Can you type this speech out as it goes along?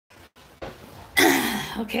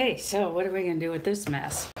Okay, so what are we gonna do with this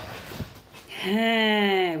mess?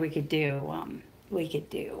 We could do one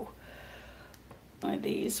of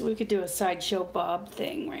these. We could do a sideshow Bob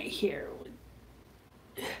thing right here.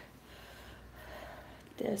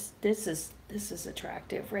 This is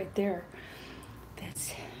attractive right there.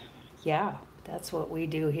 That's that's what we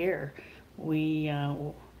do here. We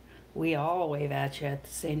we all wave at you at the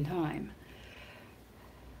same time.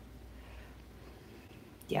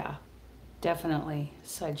 Yeah, definitely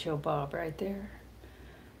sideshow Bob right there.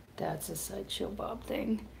 That's a sideshow Bob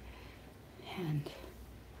thing. And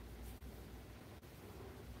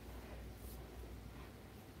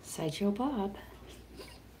sideshow Bob.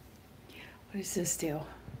 What does this do?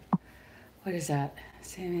 What is that?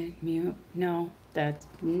 Say mute? No, that's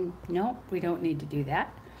no. We don't need to do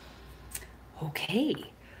that. Okay.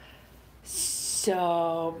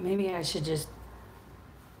 So maybe I should just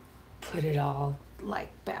put it all like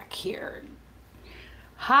back here.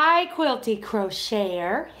 Hi, Quilty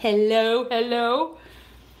Crocheter. Hello, hello.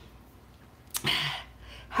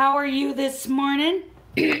 How are you this morning?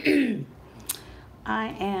 I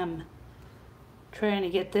am trying to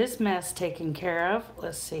get this mess taken care of.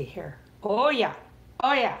 Let's see here. Oh yeah.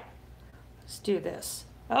 Oh yeah. Let's do this.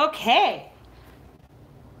 Okay.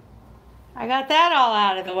 I got that all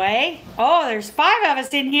out of the way. Oh, there's 5 of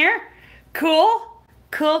us in here. Cool.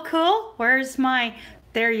 Cool, cool. Where's my...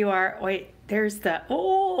 There you are. Wait, there's the...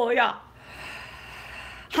 Oh, yeah.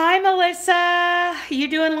 Hi, Melissa. You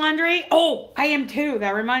doing laundry? Oh, I am too.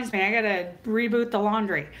 That reminds me. I got to reboot the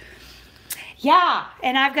laundry. Yeah,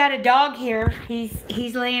 and I've got a dog here.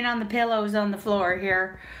 He's laying on the pillows on the floor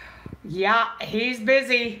here. Yeah, he's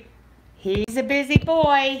busy. He's a busy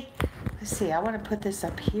boy. Let's see. I want to put this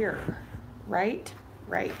up here. Right?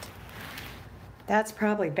 Right. That's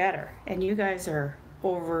probably better. And you guys are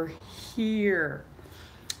over here.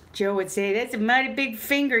 Joe would say, that's a mighty big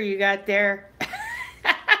finger you got there.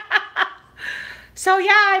 So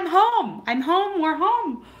yeah, I'm home. I'm home. We're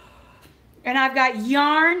home. And I've got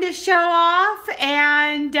yarn to show off.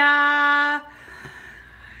 And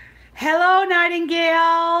hello,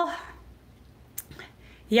 Nightingale.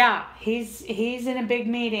 Yeah, he's in a big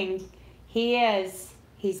meeting. He is.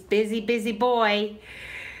 He's busy, busy boy.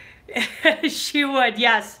 She would,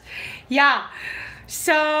 yes. Yeah.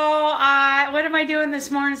 So, what am I doing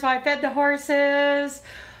this morning? So I fed the horses.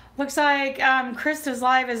 Looks like Krista's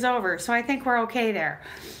live is over, so I think we're okay there.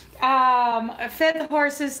 I fed the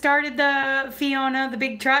horses, started the Fiona, the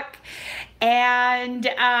big truck, and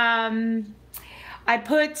I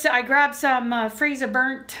grabbed some freezer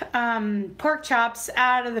burnt pork chops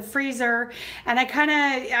out of the freezer, and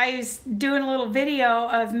I was doing a little video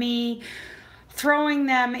of me throwing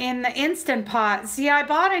them in the Instant Pot. See, I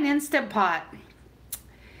bought an Instant Pot,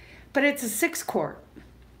 but it's a 6-quart,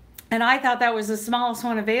 and I thought that was the smallest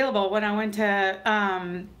one available when I went to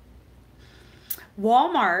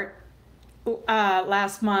Walmart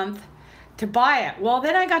last month to buy it. Well,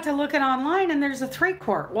 then I got to look it online, and there's a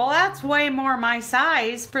 3-quart. Well, that's way more my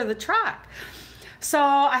size for the truck. So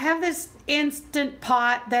I have this Instant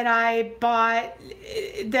Pot that I bought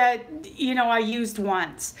that, you know, I used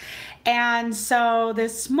once. And so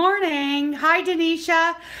this morning, hi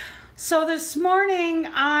Denisha. So this morning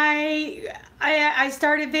I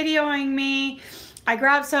started videoing me. I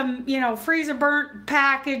grabbed some, you know, freezer burnt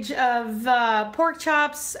package of pork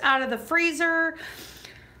chops out of the freezer.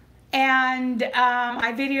 And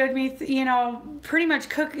I videoed me, you know, pretty much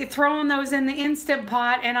throwing those in the Instant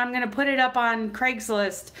Pot, and I'm going to put it up on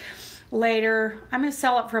Craigslist later. I'm going to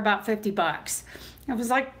sell it for about 50 bucks. It was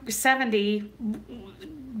like 70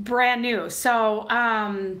 brand new. So,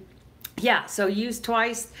 yeah, so used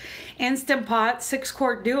twice, Instant Pot,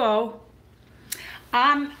 6-quart duo.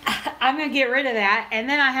 I'm going to get rid of that. And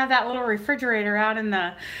then I have that little refrigerator out in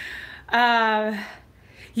the...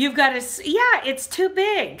 You've got to, yeah, it's too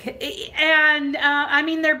big. And, I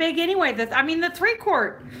mean, they're big anyway. The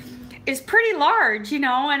 3-quart is pretty large, you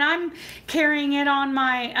know, and I'm carrying it on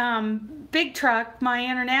my big truck, my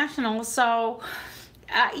International. So,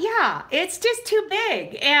 yeah, it's just too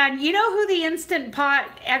big. And you know who the Instant Pot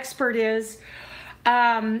expert is?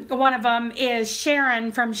 One of them is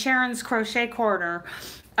Sharon from Sharon's Crochet Corner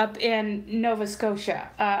up in Nova Scotia.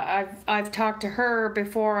 I've talked to her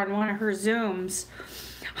before on one of her Zooms.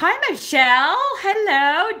 Hi, Michelle.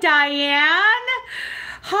 Hello, Diane.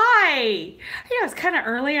 Hi. You know, it's kind of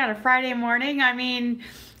early on a Friday morning. I mean,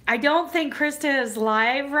 I don't think Krista is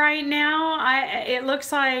live right now. It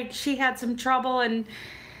looks like she had some trouble, and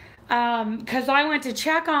because I went to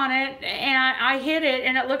check on it and I hit it,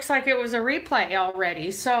 and it looks like it was a replay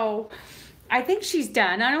already. So I think she's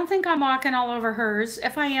done. I don't think I'm walking all over hers.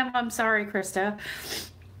 If I am, I'm sorry, Krista.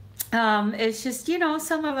 It's just, you know,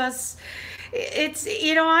 some of us, it's,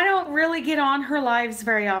 you know, I don't really get on her lives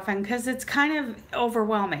very often because it's kind of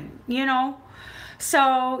overwhelming, you know?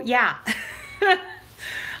 So, yeah.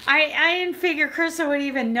 I didn't figure Krista would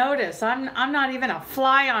even notice. I'm not even a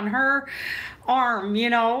fly on her arm, you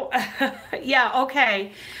know? Yeah,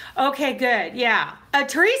 okay. Okay, good. Yeah.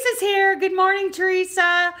 Teresa's here. Good morning,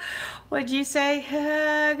 Teresa. What'd you say?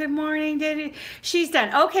 Good morning. She's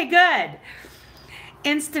done. Okay, good.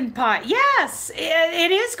 Instant Pot. Yes,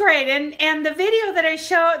 it is great. And the video that I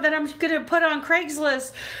show that I'm going to put on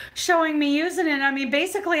Craigslist showing me using it, I mean,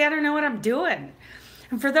 basically I don't know what I'm doing.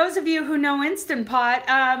 And for those of you who know Instant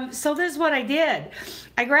Pot, so this is what I did.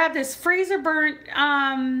 I grabbed this freezer burnt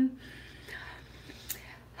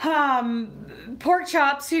pork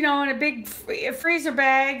chops, you know, in a big freezer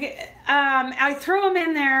bag. I threw them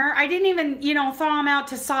in there. I didn't even, you know, throw them out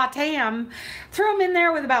to saute them. Threw them in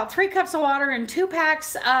there with about 3 cups of water and 2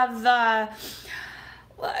 packs of the,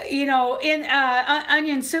 you know,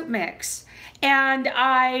 onion soup mix. And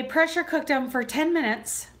I pressure cooked them for 10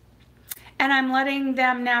 minutes. And I'm letting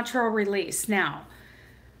them natural release. Now,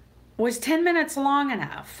 was 10 minutes long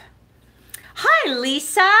enough? Hi,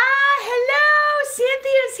 Lisa. Hello,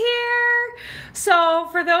 Cynthia's here. So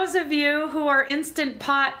for those of you who are Instant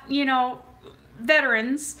Pot, you know,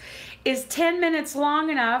 veterans, is 10 minutes long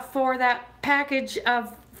enough for that package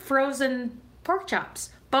of frozen pork chops?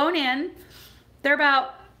 Bone in. They're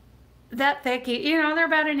about that thick, you know, they're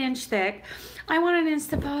about 1 inch thick. I want an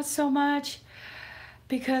Instant Pot so much.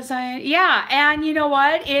 Because yeah, and you know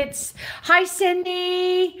what? It's, hi,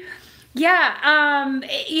 Cindy. Yeah,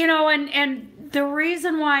 you know, and the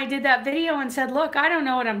reason why I did that video and said, look, I don't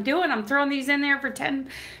know what I'm doing. I'm throwing these in there for 10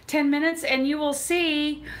 minutes, and you will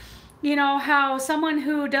see, you know, how someone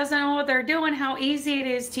who doesn't know what they're doing, how easy it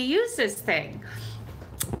is to use this thing.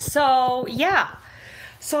 So, yeah.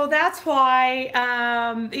 So that's why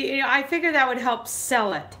you know, I figured that would help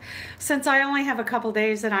sell it, since I only have a couple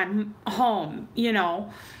days that I'm home, you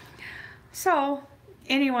know. So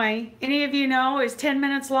anyway, any of you know, is 10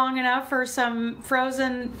 minutes long enough for some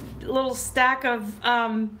frozen little stack of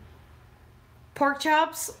pork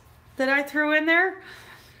chops that I threw in there?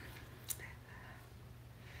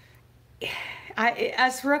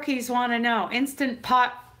 Us rookies want to know. Instant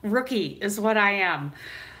Pot rookie is what I am.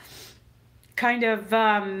 Kind of,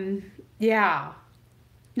 yeah,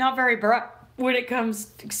 not very bright when it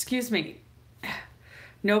comes, excuse me,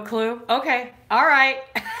 no clue. Okay, all right.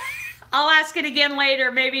 I'll ask it again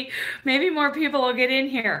later. Maybe more people will get in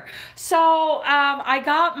here. So I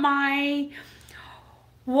got my,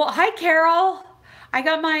 well, hi, Carol. I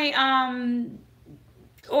got my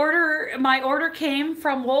order. My order came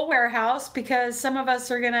from Wool Warehouse, because some of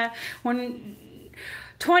us are gonna, when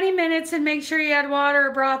 20 minutes and make sure you add water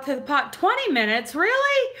or broth to the pot. 20 minutes?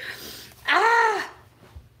 Really? Ah,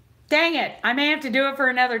 dang it. I may have to do it for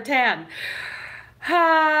another 10.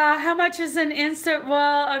 How much is an Instant?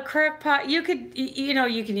 Well, a crock pot, you could, you know,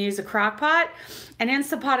 you can use a crock pot. An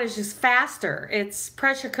Instant Pot is just faster. It's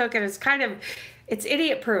pressure cook, and it's kind of, it's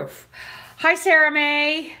idiot proof. Hi, Sarah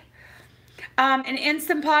May. An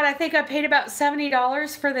Instant Pot, I think I paid about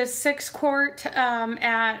 $70 for this 6-quart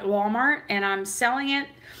at Walmart, and I'm selling it.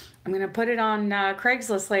 I'm going to put it on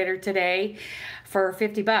Craigslist later today for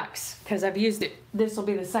 50 bucks, because I've used it. This will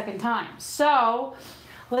be the 2nd time. So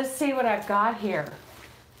let's see what I've got here.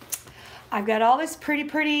 I've got all this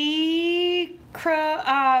pretty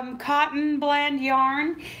cotton blend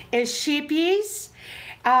yarn. Is Sheepies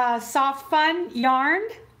soft fun yarn.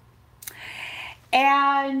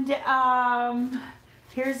 And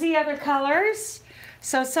here's the other colors.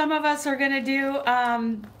 So some of us are going to do,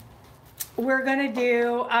 we're going to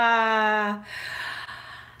do, hi,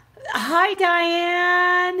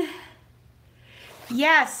 Diane.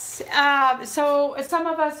 Yes. So some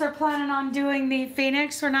of us are planning on doing the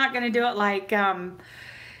Phoenix. We're not going to do it like, oh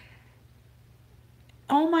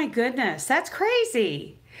my goodness, that's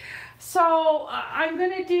crazy. So I'm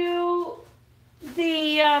going to do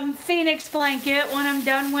the Phoenix blanket when I'm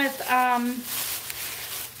done with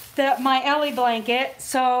my Ellie blanket.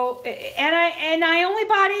 So and I only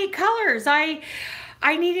bought 8 colors. I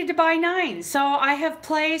needed to buy 9, so I have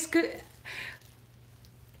placed.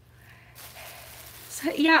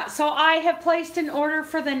 So I have placed an order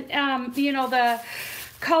for the you know, the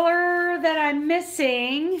color that I'm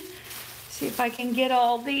missing. See if I can get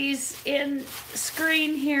all these in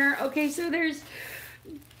screen here. Okay, so there's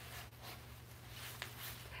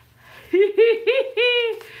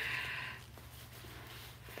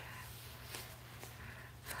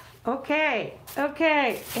Okay,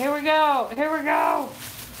 okay, here we go, here we go.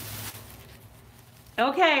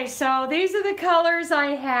 Okay, so these are the colors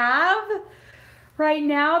I have right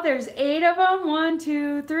now. There's 8 of them. 1,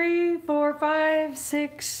 2, 3, 4, 5,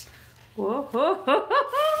 6. Whoa, whoa, whoa,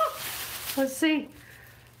 whoa. Let's see.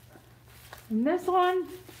 And this one.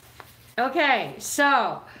 Okay,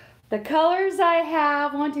 so the colors I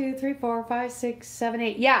have, 1, 2, 3, 4, 5, 6, 7,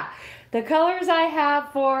 8. Yeah, the colors I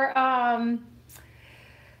have for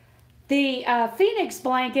the Phoenix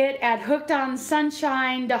blanket at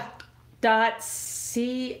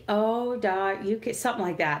hookedonsunshine.co.uk, something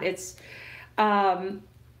like that. It's from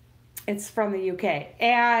the UK.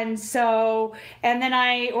 And so, and then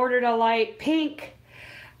I ordered a light pink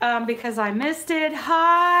because I missed it.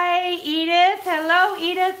 Hi, Edith. Hello,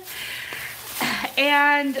 Edith.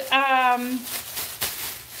 And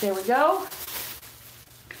there we go.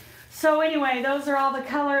 So anyway, those are all the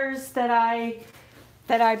colors that I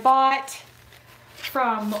bought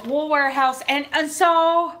from Wool Warehouse. And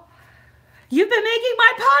so you've been making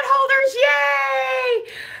my pot holders,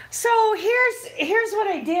 yay! So here's what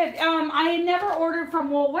I did. I had never ordered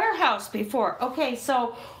from Wool Warehouse before. Okay,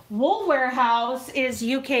 so Wool Warehouse is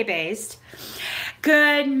UK based.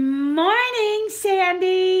 Good morning,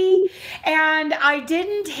 Sandy. And I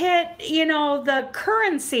didn't hit, you know, the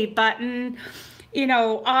currency button, you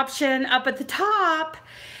know, option up at the top.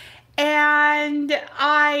 And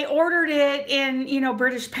I ordered it in, you know,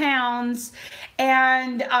 British pounds,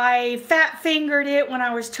 and I fat fingered it when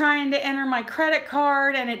I was trying to enter my credit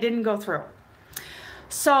card and it didn't go through.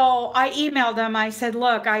 So I emailed them. I said,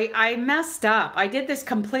 look, I messed up. I did this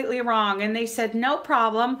completely wrong. And they said, no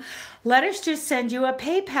problem. Let us just send you a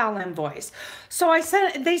PayPal invoice. So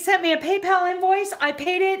they sent me a PayPal invoice. I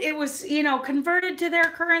paid it. It was, you know, converted to their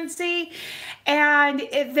currency, and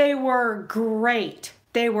they were great.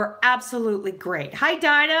 They were absolutely great. Hi,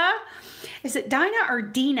 Dinah. Is it Dinah or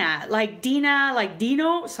Dina? Like Dina, like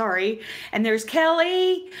Dino? Sorry. And there's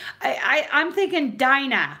Kelly. I'm thinking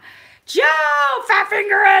Dinah. Joe, fat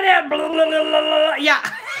finger at it. Blah, blah, blah, blah. Yeah.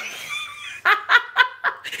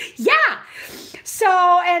 Yeah.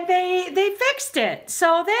 So, and they fixed it.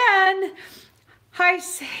 So then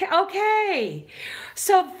okay.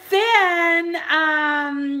 So then,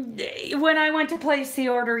 when I went to place the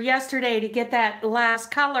order yesterday to get that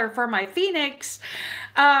last color for my Phoenix,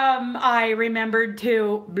 I remembered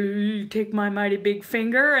to take my mighty big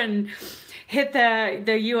finger and hit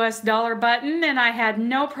the US dollar button, and I had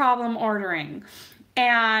no problem ordering.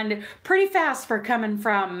 And pretty fast for coming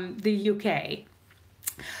from the UK.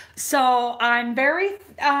 So I'm very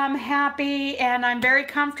happy, and I'm very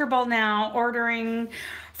comfortable now ordering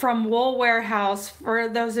from Wool Warehouse. For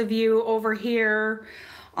those of you over here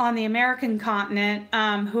on the American continent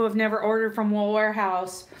who have never ordered from Wool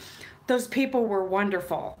Warehouse, those people were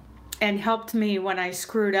wonderful and helped me when I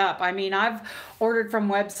screwed up. I mean, I've ordered from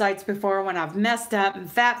websites before when I've messed up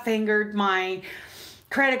and fat fingered my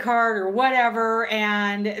credit card or whatever,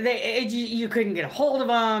 and you couldn't get a hold of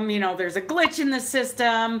them. You know, there's a glitch in the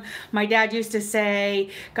system. My dad used to say,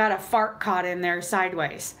 got a fart caught in there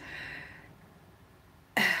sideways.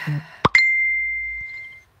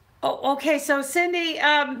 Oh, okay, so Cindy,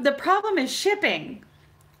 the problem is shipping.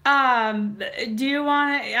 Do you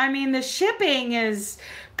want to, I mean, the shipping is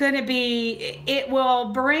going to be, it will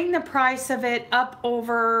bring the price of it up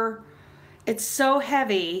over, it's so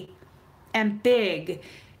heavy and big,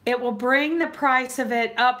 it will bring the price of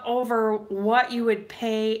it up over what you would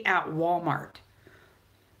pay at Walmart.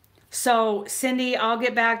 So Cindy, I'll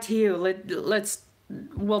get back to you.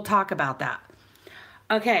 We'll talk about that.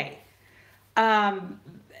 Okay.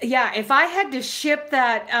 Yeah, if I had to ship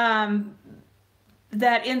that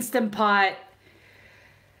that Instant Pot,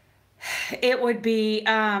 it would be,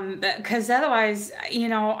 because otherwise, you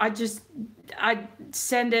know, I'd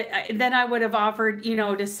send it, then I would have offered, you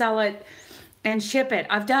know, to sell it and ship it.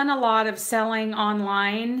 I've done a lot of selling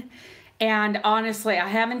online, and honestly, I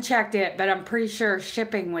haven't checked it, but I'm pretty sure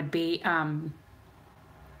shipping would be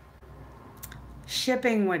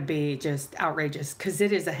just outrageous, because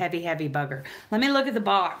it is a heavy, heavy bugger. Let me look at the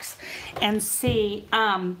box and see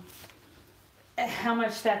how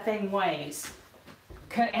much that thing weighs.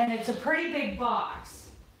 And it's a pretty big box.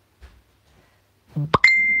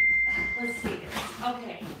 Let's see.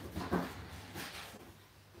 Okay.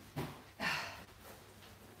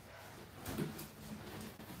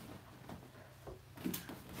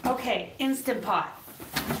 Okay, Instant Pot.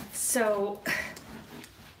 So,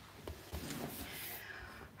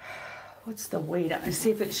 what's the weight? Let's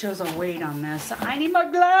see if it shows a weight on this. I need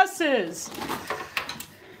my glasses.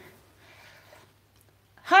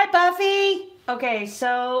 Hi, Buffy. Okay,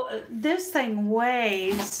 so this thing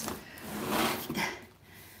weighs,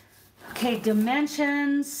 okay,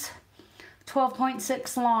 dimensions,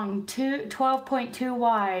 12.6 long, 12.2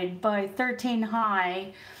 wide by 13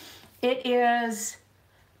 high. It is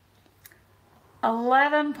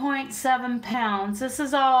 11.7 pounds. This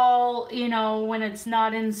is all, you know, when it's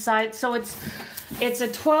not inside. So it's a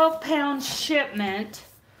 12-pound shipment.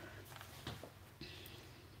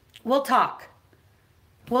 We'll talk.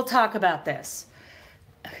 We'll talk about this.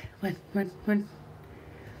 When.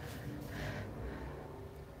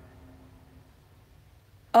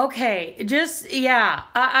 Okay, just, yeah.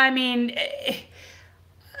 I mean,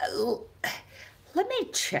 let me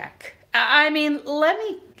check. I mean, let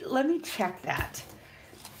me check that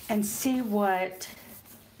and see what.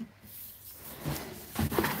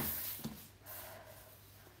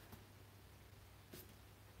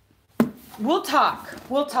 We'll talk.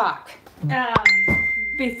 We'll talk.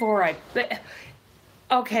 Before I.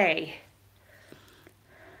 Okay.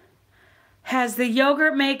 Has the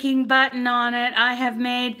yogurt making button on it. I have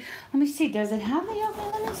made. Let me see. Does it have the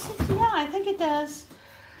yogurt? Let me see. Yeah, I think it does.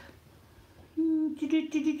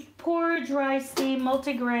 Porridge, rice, steam,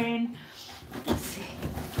 multigrain. Let's see.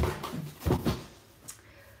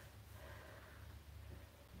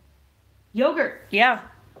 Yogurt. Yeah,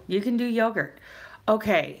 you can do yogurt.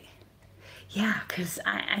 Okay. Yeah, because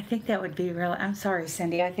I think that would be real. I'm sorry,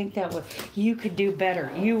 Cindy. I think that would, you could do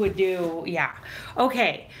better. You would do, yeah.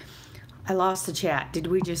 Okay. I lost the chat. Did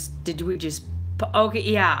we just, okay,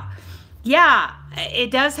 yeah. Yeah,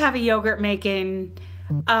 it does have a yogurt making,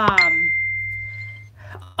 wait,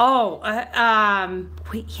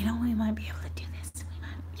 you know, we might be able to do this.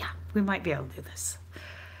 We might be able to do this.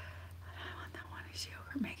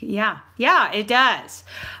 Making, yeah, it does.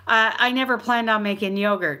 I never planned on making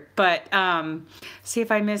yogurt, but see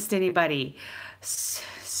if I missed anybody.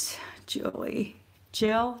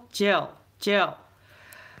 Jill.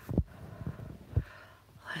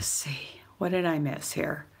 Let's see. What did I miss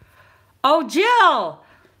here? Oh, Jill!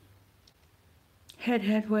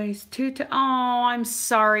 Headways, oh, I'm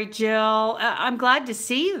sorry, Jill. I'm glad to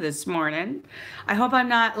see you this morning. I hope I'm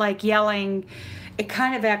not like yelling. It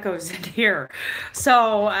kind of echoes in here.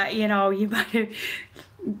 So, you know, you might have,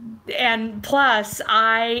 and plus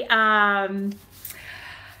I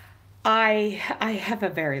have a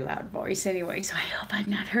very loud voice anyway, so I hope I'm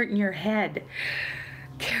not hurting your head.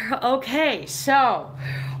 Carol, okay, so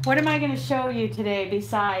what am I going to show you today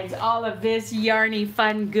besides all of this yarny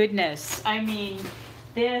fun goodness? I mean,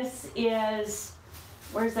 this is,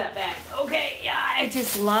 where's that bag? Okay, yeah, I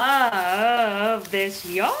just love this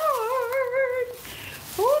yarn.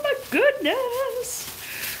 Oh my goodness.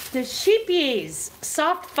 The sheepies,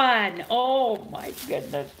 soft fun. Oh my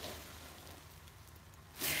goodness.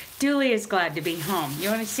 Dooley is glad to be home. You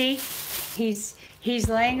want to see? He's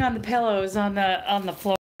laying on the pillows on the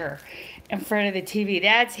floor in front of the TV.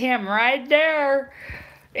 That's him right there.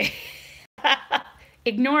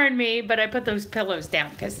 Ignoring me, but I put those pillows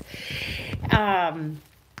down because let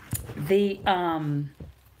me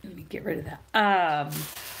get rid of that.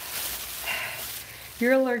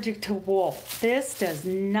 You're allergic to wool. This does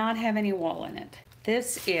not have any wool in it.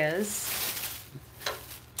 This is,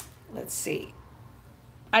 let's see.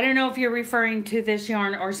 I don't know if you're referring to this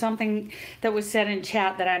yarn or something that was said in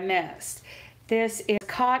chat that I missed. This is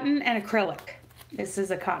cotton and acrylic. This is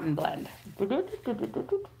a cotton blend.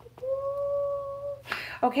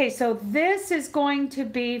 Okay, so this is going to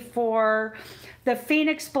be for the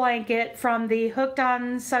Phoenix blanket from the Hooked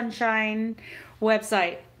on Sunshine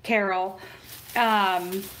website, Carol.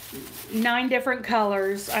 9 different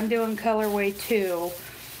colors. I'm doing colorway 2.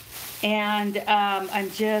 And I'm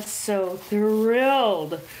just so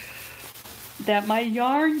thrilled that my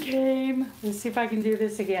yarn came. Let's see if I can do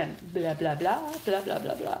this again. Blah, blah, blah, blah, blah,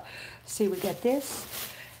 blah, blah. See, we got this,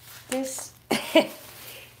 this,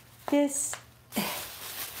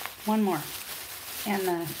 one more. And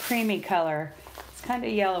the creamy color. It's kind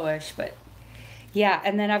of yellowish, but yeah.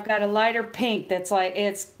 And then I've got a lighter pink that's like,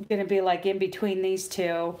 it's going to be like in between these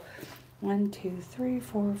two. 1, 2, 3,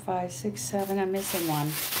 4, 5, 6, 7. I'm missing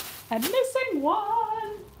one. I'm missing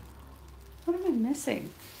one. What am I missing?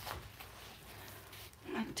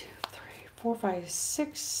 1, 2, 3, 4, 5,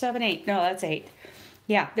 6, 7, 8. No, that's 8.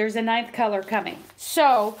 Yeah, there's a 9th color coming.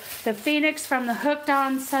 So the Phoenix from the Hooked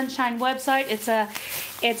on Sunshine website. It's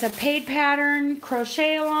a paid pattern,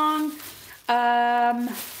 crochet along. I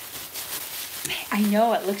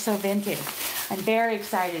know it looks so vintage. I'm very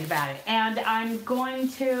excited about it, and I'm going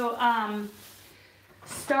to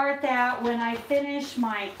start that when I finish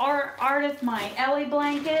my Ardith, my Ellie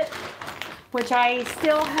blanket, which I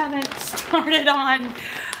still haven't started on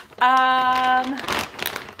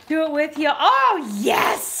Do it with you. Oh,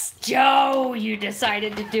 yes, Joe, you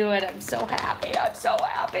decided to do it. I'm so happy. I'm so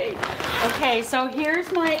happy. Okay, so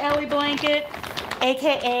here's my Ellie blanket,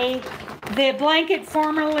 aka the blanket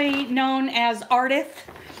formerly known as Ardith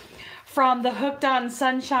from the Hooked on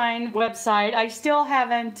Sunshine website. I still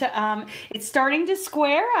haven't, it's starting to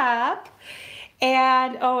square up.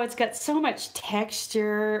 And oh, it's got so much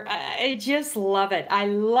texture. I just love it. I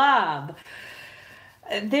love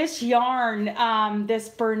this yarn, this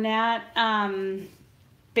Bernat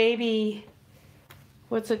baby,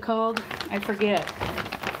 what's it called? I forget.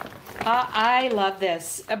 I love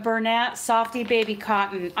this. A Bernat Softy Baby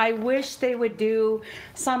Cotton. I wish they would do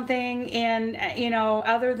something in, you know,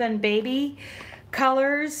 other than baby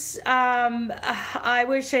colors. I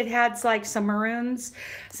wish it had like some maroons.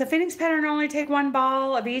 So Phoenix pattern only take one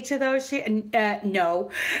ball of each of those. No.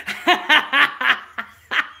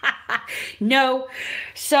 No.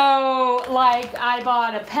 So like I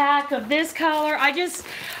bought a pack of this color.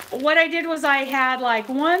 What I did was I had like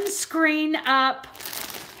one screen up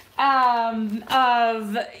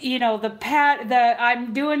of, you know,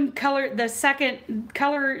 I'm doing the second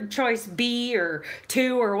color choice B or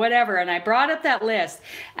 2 or whatever, and I brought up that list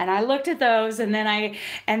and I looked at those, and then I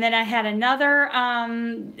had another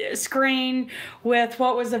screen with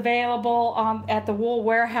what was available at the Wool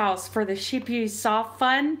Warehouse for the Sheep Use Soft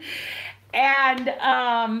Fun. And,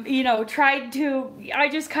 you know, I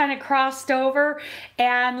just kind of crossed over,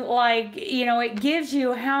 and like, you know, it gives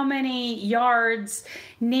you how many yards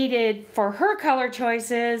needed for her color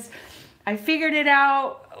choices. I figured it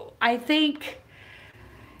out. I think,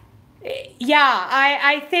 yeah,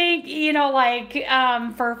 I think, you know, like,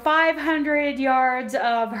 for 500 yards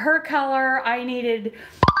of her color, I needed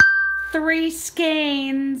 3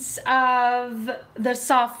 skeins of the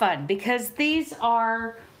Soft Fun, because these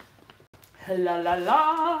are, la la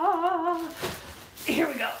la. Here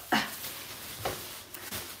we go.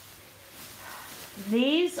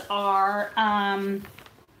 These are,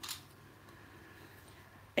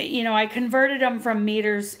 you know, I converted them from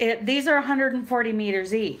meters. These are 140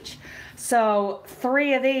 meters each. So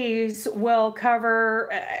 3 of these will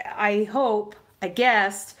cover, I hope, I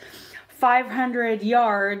guessed, 500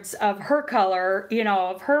 yards of her color, you know,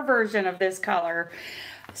 of her version of this color.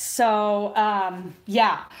 So,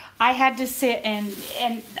 yeah, I had to sit and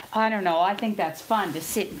I don't know, I think that's fun to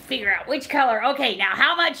sit and figure out which color. Okay, now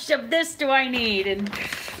how much of this do I need? And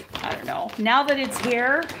I don't know. Now that it's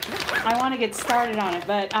here, I want to get started on it,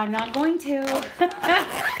 but I'm not going to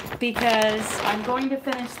because I'm going to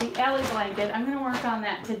finish the Ellie blanket. I'm going to work on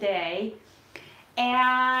that today.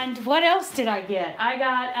 And what else did I get? I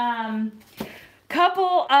got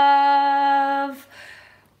couple of...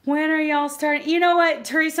 When are y'all starting? You know what,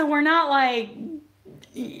 Teresa, we're not like,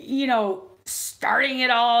 you know, starting it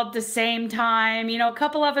all at the same time. You know, a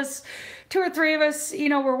couple of us, 2 or 3 of us, you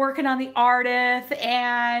know, we're working on the Ardith,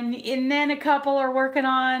 and then a couple are working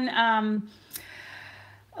on,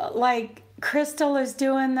 like, Crystal is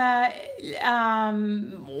doing the,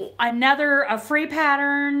 a free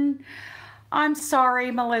pattern. I'm sorry,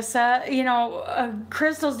 Melissa. You know,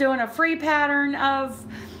 Crystal's doing a free pattern of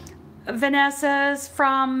Vanessa's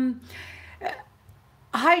from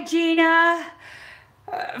Hygiena,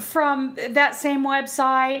 from that same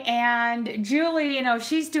website, and Julie, you know,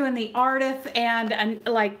 she's doing the Ardith and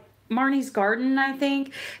like Marnie's Garden, I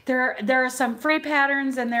think. There are some free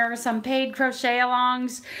patterns and there are some paid crochet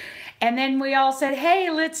alongs, and then we all said, hey,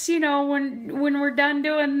 let's, you know, when we're done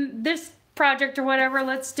doing this project or whatever,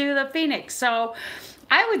 let's do the Phoenix. So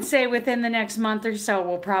I would say within the next month or so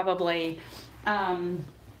we'll probably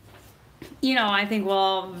you know, I think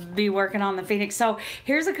we'll be working on the Phoenix. So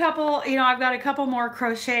here's a couple, you know, I've got a couple more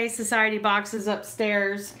Crochet Society boxes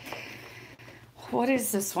upstairs. What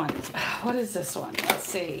is this one? What is this one? Let's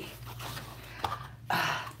see.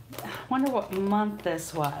 I wonder what month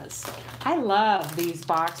this was. I love these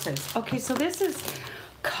boxes. Okay, so this is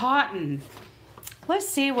cotton. Let's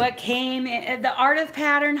see what came in. The Ardith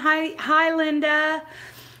pattern. Hi, Linda.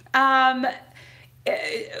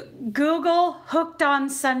 Google Hooked on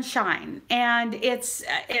Sunshine, and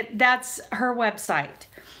that's her website,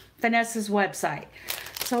 Vanessa's website.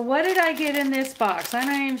 So what did I get in this box? I'm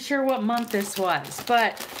not even sure what month this was,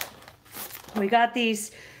 but we got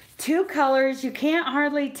these 2 colors. You can't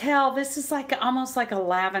hardly tell. This is like almost like a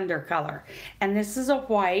lavender color, and this is a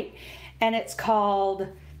white, and it's called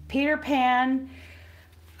Peter Pan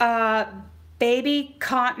Baby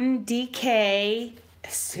Cotton DK.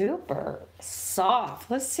 Super soft.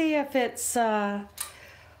 Let's see if it's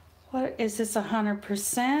what is this,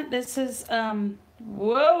 100%? This is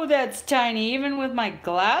whoa, that's tiny. Even with my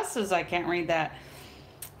glasses I can't read that.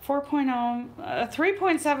 4.0,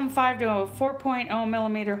 3.75 to a 4.0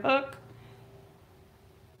 millimeter hook.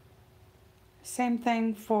 Same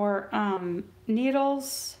thing for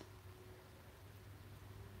needles.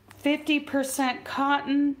 50%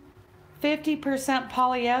 cotton, 50%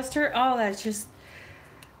 polyester. Oh, that's just,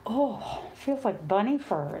 oh, feels like bunny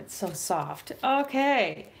fur. It's so soft.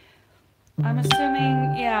 Okay. I'm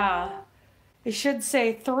assuming, yeah, it should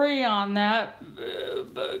say 3 on that,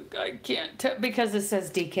 but I can't tell because it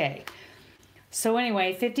says DK. So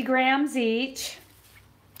anyway, 50 grams each.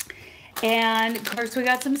 And of course we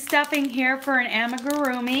got some stuffing here for an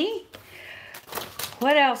amigurumi.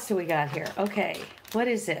 What else do we got here? Okay, what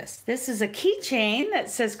is this? This is a keychain that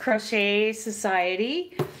says Crochet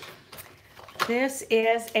Society. This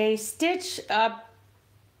is a stitch,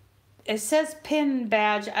 it says pin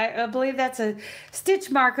badge. I believe that's a stitch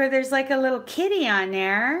marker. There's like a little kitty on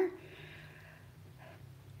there.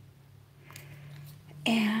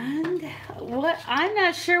 And what, I'm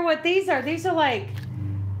not sure what these are. These are like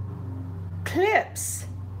clips.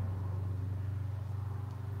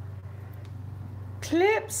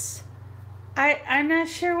 Clips. I'm not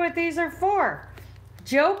sure what these are for.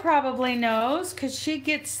 Jo probably knows because she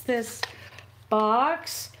gets this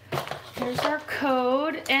box. There's our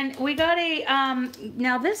code, and we got a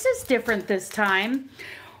now this is different this time.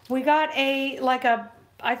 We got a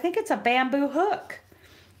I think it's a bamboo hook,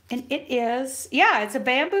 and it is, yeah, it's a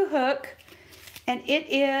bamboo hook, and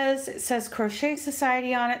it says Crochet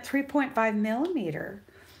Society on it, 3.5 millimeter.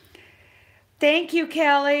 Thank you,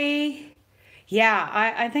 Kelly. Yeah,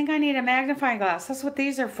 I think I need a magnifying glass. That's what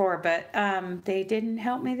these are for, but they didn't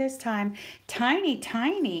help me this time. Tiny,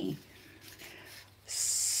 tiny.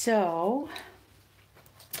 So,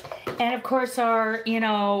 and of course our, you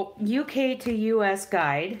know, UK to US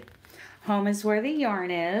guide. Home is where the yarn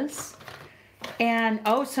is. And,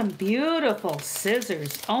 oh, some beautiful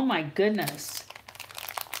scissors. Oh my goodness.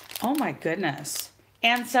 Oh my goodness.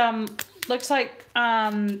 And some, looks like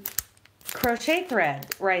crochet thread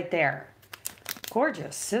right there.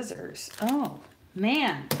 Gorgeous scissors. Oh,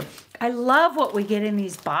 man. I love what we get in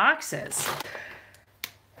these boxes.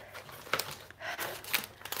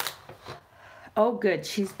 Oh, good.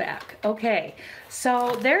 She's back. Okay.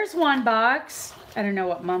 So there's one box. I don't know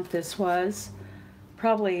what month this was.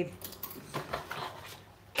 Probably,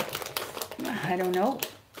 I don't know.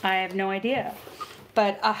 I have no idea.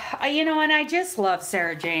 But, you know, and I just love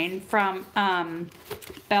Sarah Jane from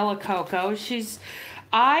Bella Coco.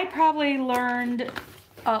 I probably learned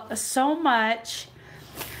so much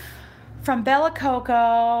from Bella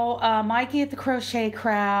Coco, Mikey at the Crochet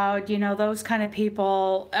Crowd, you know, those kind of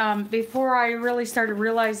people, before I really started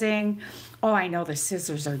realizing, oh, I know the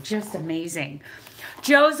scissors are just amazing.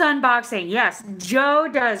 Jo's unboxing. Yes, Jo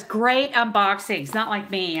does great unboxings. Not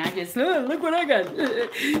like me. I just, oh, look what I got.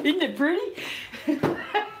 Isn't it pretty?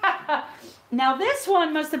 Now, this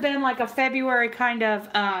one must have been like a February kind of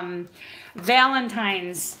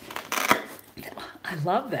Valentine's. I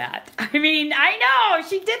love that. I mean, I know.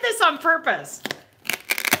 She did this on purpose.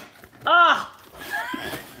 Oh,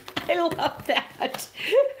 I love that.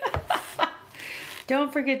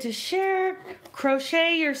 Don't forget to share.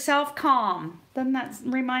 Crochet yourself calm. Doesn't that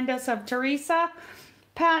remind us of Teresa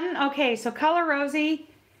Patton? Okay, so color rosy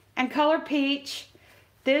and color peach.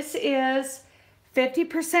 This is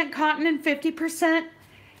 50% cotton and 50%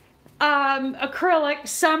 acrylic.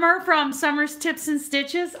 Summer from Summer's Tips and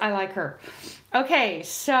Stitches. I like her. Okay,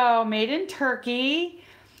 so made in Turkey.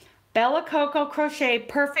 Bella Coco Crochet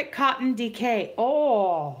Perfect Cotton DK.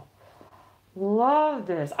 Oh, love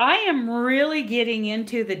this. I am really getting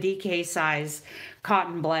into the DK size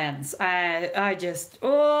cotton blends. I just,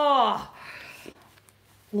 oh,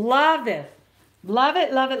 love it. Love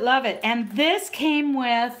it, love it, love it. And this came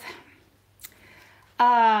with,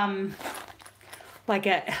 like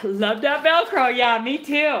love that Velcro. Yeah, me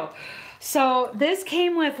too. So this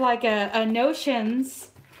came with like a Notions,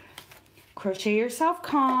 crochet yourself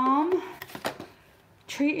calm,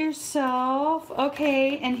 treat yourself.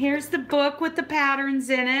 Okay, and here's the book with the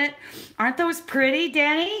patterns in it. Aren't those pretty,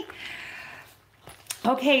 Denny?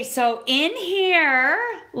 Okay, so in here,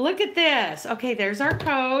 look at this. Okay, there's our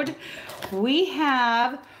code. We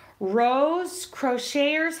have Rose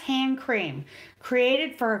Crocheter's Hand Cream,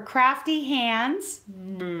 created for crafty hands.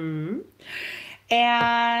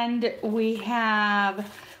 And we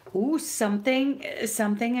have, ooh, something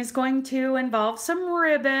is going to involve some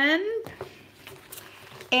ribbon.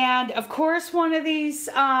 And of course, one of these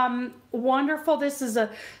wonderful, this is a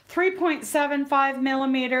 3.75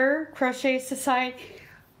 millimeter Crochet Society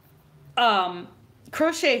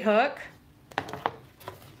crochet hook.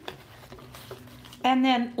 And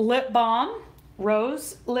then lip balm,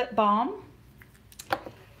 rose lip balm.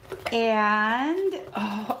 And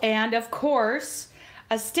of course,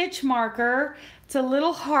 a stitch marker. It's a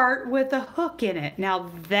little heart with a hook in it.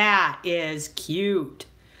 Now that is cute.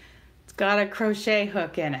 It's got a crochet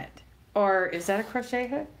hook in it. Or is that a crochet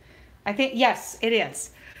hook? I think, yes, it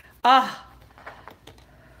is.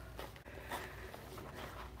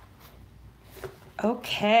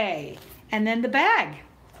 Okay, and then the bag.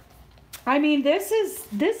 I mean, this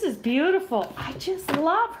is beautiful. I just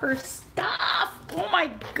love her stuff. Oh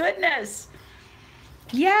my goodness.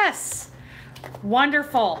 Yes,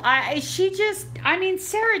 wonderful. I mean,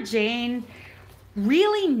 Sarah Jane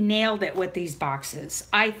really nailed it with these boxes,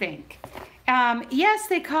 I think. Yes,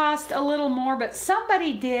 they cost a little more, but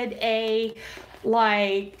somebody did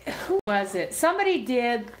who was it? Somebody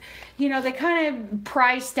did, you know, they kind of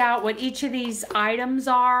priced out what each of these items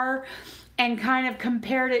are and kind of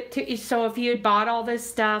compared it to, so if you had bought all this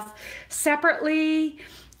stuff separately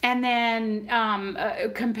and then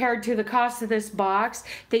compared to the cost of this box,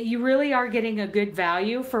 that you really are getting a good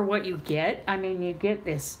value for what you get. I mean, you get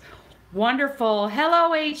this wonderful, hello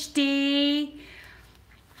HD,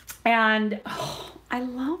 and I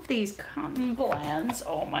love these cotton blends.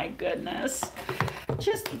 Oh my goodness.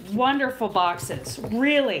 Just wonderful boxes,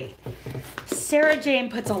 really. Sarah Jane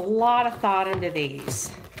puts a lot of thought into these.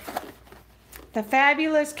 The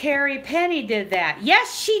fabulous Carrie Penny did that.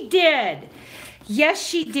 Yes, she did. Yes,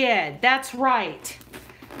 she did. That's right.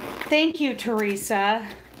 Thank you, Teresa.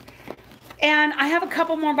 And I have a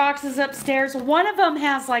couple more boxes upstairs. One of them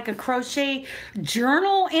has like a crochet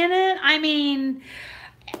journal in it. I mean,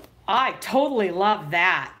 I totally love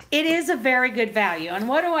that. It is a very good value. And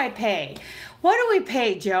what do I pay? What do we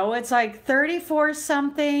pay, Joe? It's like 34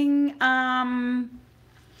 something,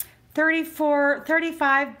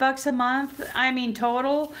 35 bucks a month. I mean,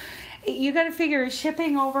 total. You got to figure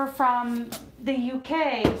shipping over from the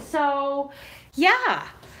UK. So, yeah.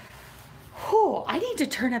 Whew, I need to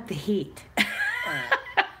turn up the heat.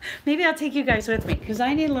 Maybe I'll take you guys with me because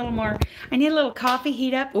I need a little more. I need a little coffee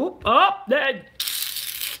heat up. Oop,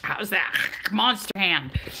 how's that? Monster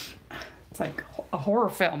hand. It's like a horror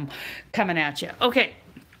film coming at you. Okay.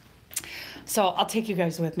 So I'll take you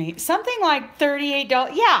guys with me. Something like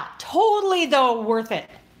 $38. Yeah, totally though worth it.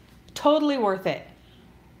 Totally worth it.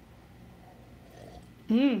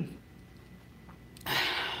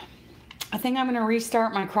 I think I'm going to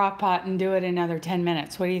restart my crock pot and do it another 10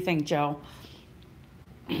 minutes. What do you think, Joe?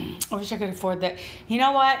 I wish I could afford that. You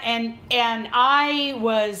know what? And I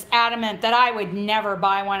was adamant that I would never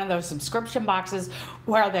buy one of those subscription boxes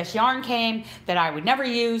where this yarn came that I would never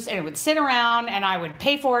use and it would sit around and I would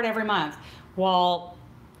pay for it every month. Well,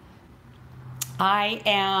 I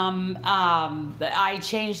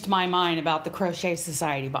changed my mind about the Crochet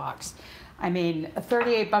Society box. I mean,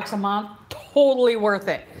 38 bucks a month, totally worth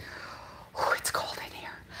it. Ooh, it's cold in here.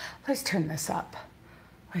 Let's turn this up.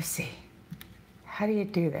 Let's see. How do you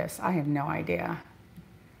do this? I have no idea.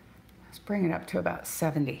 Let's bring it up to about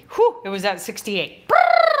 70. Whew, it was at 68.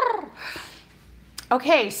 Brrr!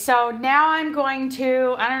 Okay, so now I'm going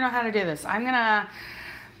to, I don't know how to do this. I'm gonna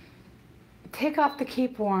take off the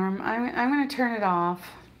keep warm. I'm gonna turn it off.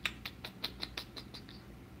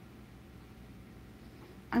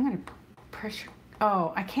 I'm gonna pressure,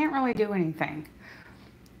 oh, I can't really do anything.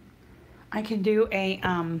 I can do a,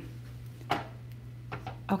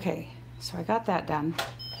 okay. So I got that done.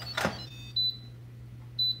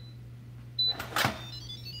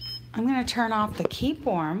 I'm going to turn off the keep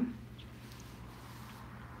warm.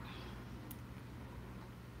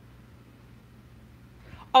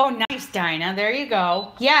 Oh, nice, Dinah. There you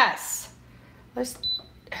go. Yes. Let's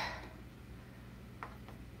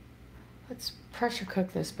pressure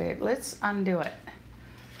cook this, babe. Let's undo it.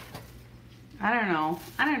 I don't know.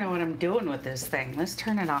 I don't know what I'm doing with this thing. Let's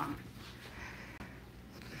turn it on.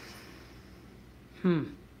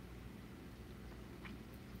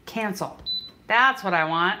 Cancel. That's what I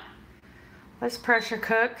want. Let's pressure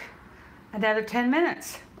cook another 10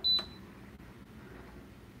 minutes.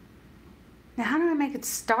 Now, how do I make it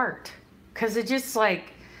start? Because it just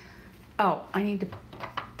like, oh, I need to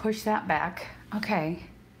push that back. Okay.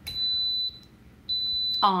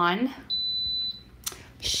 On.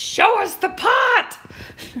 Show us the pot!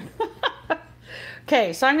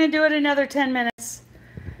 Okay, so I'm going to do it another 10 minutes.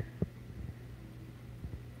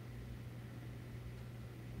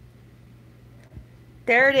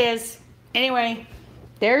 There it is. Anyway,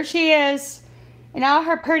 there she is. In all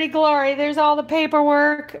her pretty glory. There's all the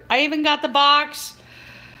paperwork. I even got the box.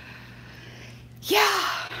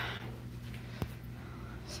 Yeah.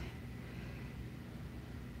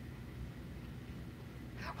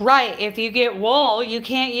 Right. If you get wool, you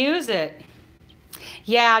can't use it.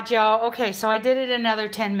 Yeah, Joe. Okay, so I did it another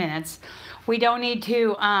 10 minutes. We don't need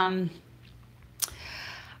to, I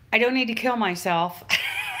don't need to kill myself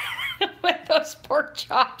with those pork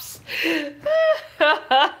chops.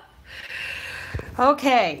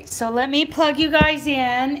 Okay, so let me plug you guys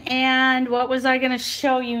in. And what was I going to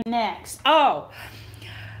show you next? Oh,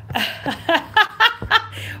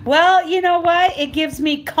 well, you know what? It gives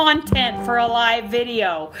me content for a live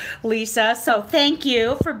video, Lisa. So thank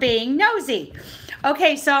you for being nosy.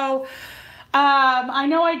 Okay, so I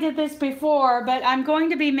know I did this before, but I'm going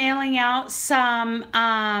to be mailing out some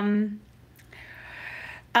more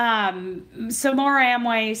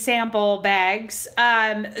Amway sample bags.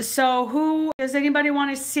 So does anybody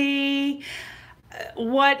want to see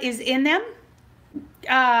what is in them?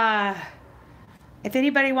 If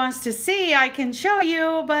anybody wants to see, I can show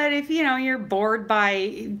you, but if you're bored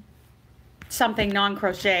by something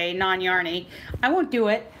non-crochet, non-yarny, I won't do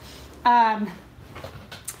it.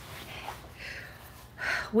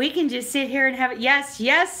 We can just sit here and have it. Yes,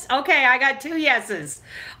 yes. Okay, I got 2 yeses.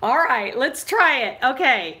 All right, let's try it.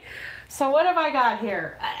 Okay, so what have I got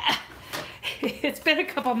here? It's been a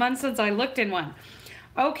couple months since I looked in one.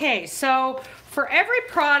 Okay, so for every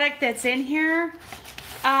product that's in here,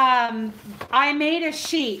 I made a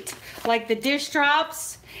sheet, like the dish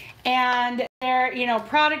drops, and their,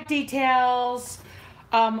 product details,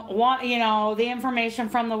 the information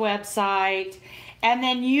from the website, and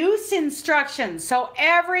then use instructions. So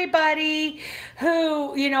everybody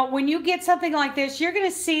who, when you get something like this, you're going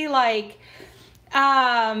to see like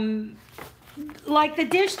the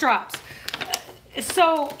dish drops.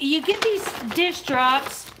 So you get these dish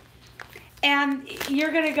drops, and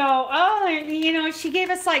you're going to go, oh, she gave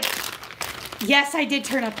us like, yes, I did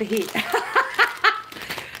turn up the heat.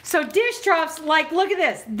 So dish drops, like, look at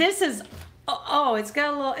this. This is, it's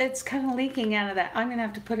got a little, it's kind of leaking out of that. I'm going to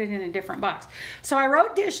have to put it in a different box. So I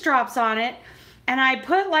wrote dish drops on it, and I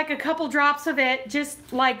put like a couple drops of it,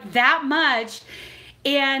 just like that much,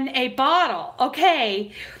 in a bottle.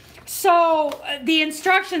 Okay, so the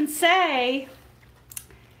instructions say,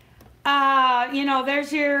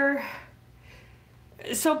 there's your...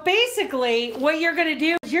 So basically what you're going to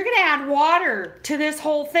do is you're going to add water to this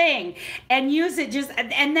whole thing and use it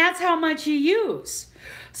and that's how much you use.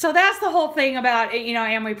 So that's the whole thing about,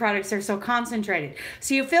 Amway products are so concentrated.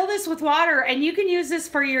 So you fill this with water, and you can use this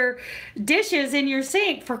for your dishes in your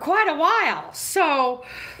sink for quite a while. So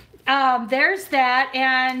there's that,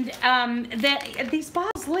 and these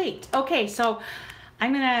bottles leaked. Okay, so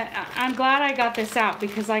I'm glad I got this out,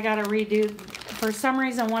 because I got to redo. For some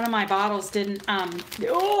reason, one of my bottles didn't,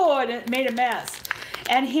 it made a mess.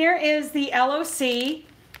 And here is the LOC,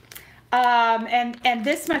 and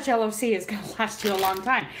this much LOC is going to last you a long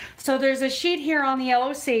time. So there's a sheet here on the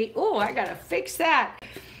LOC. Oh, I got to fix that.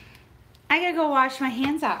 I got to go wash my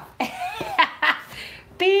hands off.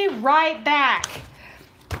 Be right back.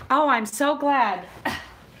 Oh, I'm so glad.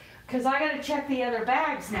 Because I got to check the other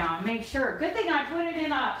bags now and make sure. Good thing I put it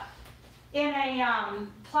in a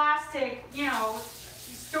plastic,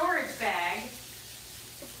 storage bag.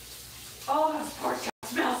 Oh, those pork chops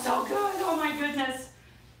smell so good. Oh my goodness.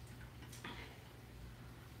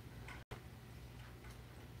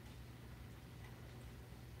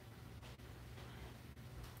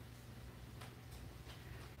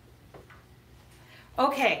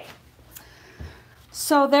 Okay.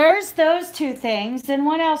 So there's those 2 things. Then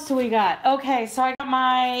what else do we got? Okay, so I got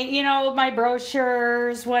my, my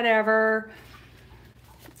brochures, whatever.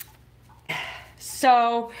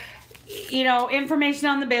 So, information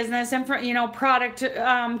on the business, product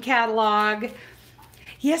catalog.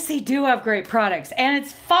 Yes, they do have great products, and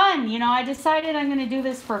it's fun. I decided I'm going to do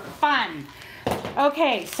this for fun.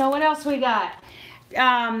 Okay, so what else we got?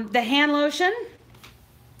 The hand lotion.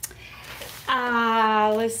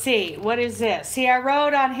 Let's see, what is this? See, I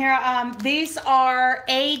wrote on here, these are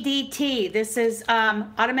ADT. This is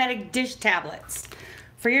automatic dish tablets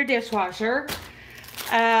for your dishwasher.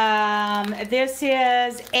 This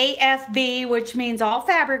is AFB, which means all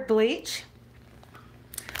fabric bleach.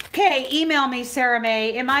 Okay, email me, Sarah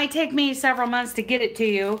May. It might take me several months to get it to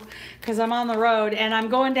you because I'm on the road, and I'm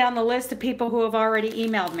going down the list of people who have already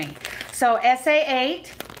emailed me. So SA8,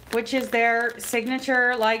 which is their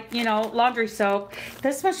signature, laundry soap.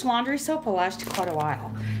 This much laundry soap will last you quite a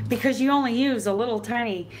while because you only use a little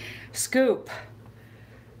tiny scoop.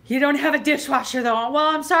 You don't have a dishwasher though. Well,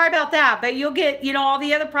 I'm sorry about that, but you'll get, all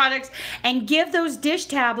the other products, and give those dish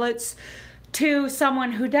tablets to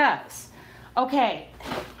someone who does. Okay.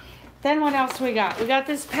 Then what else we got? We got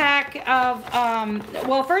this pack of,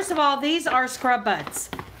 well, first of all, these are scrub buds.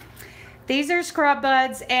 These are scrub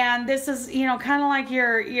buds, and this is, you know, kind of like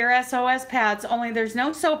your SOS pads, only there's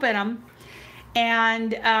no soap in them,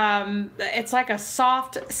 and it's like a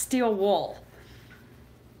soft steel wool.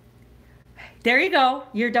 There you go,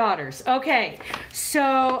 your daughters. Okay,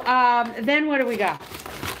 so then what do we got?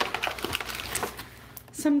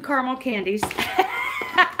 Some caramel candies.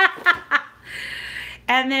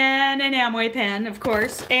 And then an Amway pen, of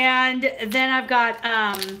course. And then I've got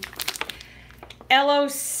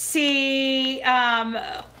LOC,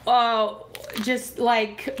 just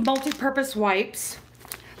like multi-purpose wipes.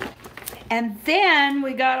 And then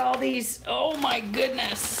we got all these, oh my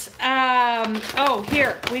goodness. Oh,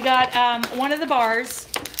 here, we got one of the bars,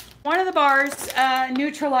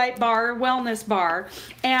 Nutrilite bar, wellness bar.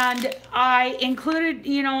 And I included,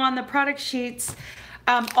 you know, on the product sheets,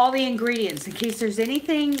 all the ingredients in case there's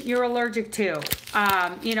anything you're allergic to.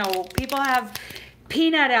 You know, people have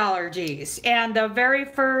peanut allergies, and the very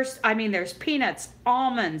first, I mean, there's peanuts,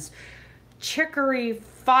 almonds, chicory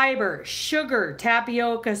fiber, sugar,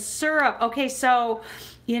 tapioca syrup. Okay, so,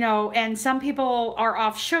 you know, and some people are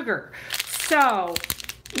off sugar. So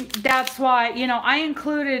that's why, you know, I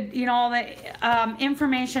included, you know, all the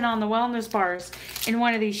information on the wellness bars in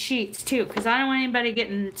one of these sheets too, because I don't want anybody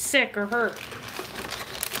getting sick or hurt.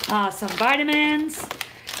 Some vitamins.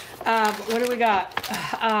 What do we got?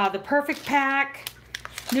 The Perfect Pack,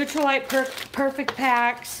 Nutrilite Perfect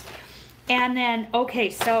Packs. And then, okay,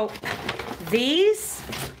 so these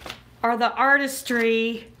are the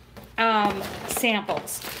artistry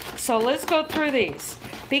samples. So let's go through these.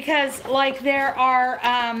 Because, like, there are,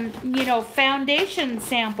 you know, foundation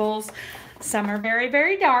samples. Some are very,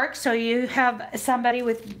 very dark. So you have somebody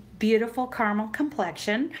with beautiful caramel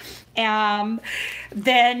complexion. Then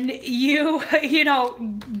you know,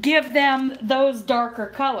 give them those darker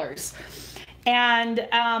colors. And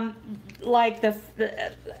like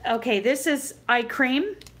okay, this is eye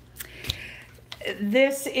cream.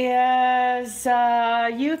 This is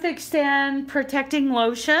Youth Extend Protecting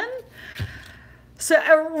Lotion. So,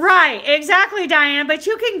 right, exactly, Diana, but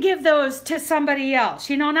you can give those to somebody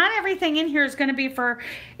else. You know, not everything in here is going to be for,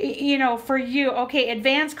 you know, for you. Okay,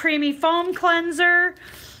 Advanced Creamy Foam Cleanser,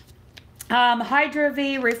 Hydra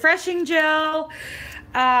V Refreshing Gel,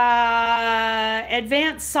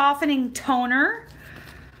 Advanced Softening Toner.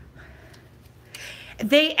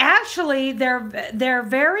 They actually, their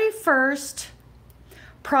very first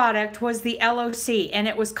product was the LOC, and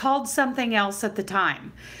it was called something else at the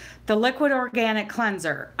time. The Liquid Organic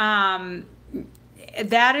Cleanser.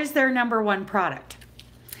 That is their #1 product.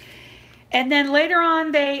 And then later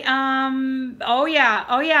on they, oh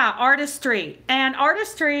yeah, Artistry. And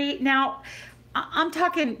Artistry, now, I'm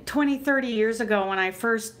talking 20, 30 years ago when I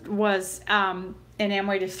first was an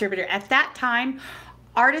Amway distributor. At that time,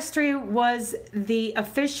 Artistry was the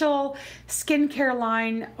official skincare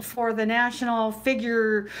line for the National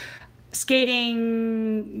Figure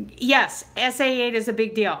Skating, yes, SA8 is a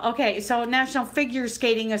big deal. Okay, so National Figure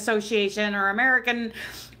Skating Association or American,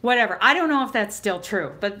 whatever. I don't know if that's still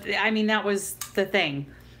true, but I mean, that was the thing.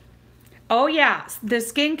 Oh yeah, the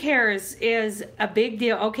skincare is a big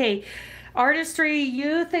deal. Okay, Artistry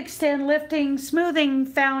Youth Extend Lifting Smoothing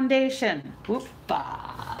Foundation.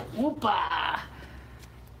 Whoopa, whoopa.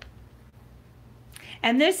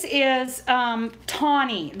 And this is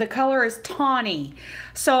tawny. The color is tawny.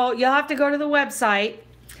 So you'll have to go to the website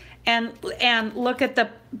and look at the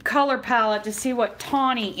color palette to see what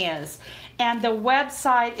tawny is. And the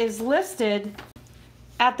website is listed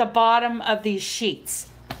at the bottom of these sheets.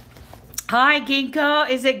 Hi, Ginkgo.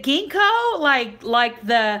 Is it Ginkgo?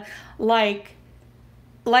 Like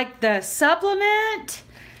the supplement?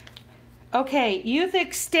 Okay, Youth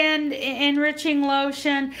Extend Enriching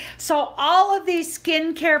Lotion. So all of these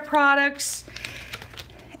skincare products,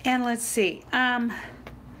 and let's see.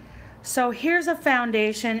 So here's a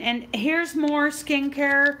foundation, and here's more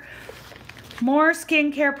skincare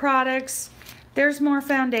products. There's more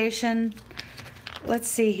foundation. Let's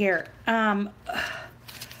see here.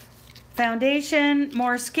 Foundation,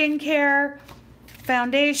 more skincare,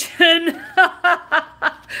 foundation,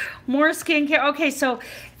 more skincare. Okay, so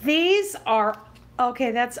these are, okay,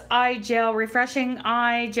 that's eye gel, refreshing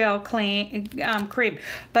eye gel cream.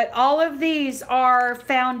 But all of these are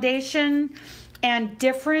foundation and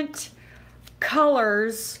different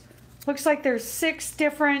colors. Looks like there's 6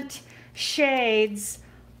 different shades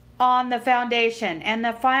on the foundation. And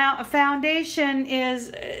the foundation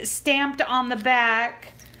is stamped on the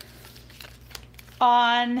back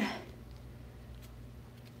on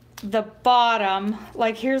the bottom.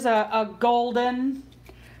 Like here's a golden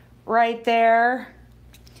right there.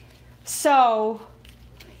 So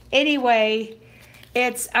anyway,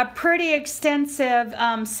 It's a pretty extensive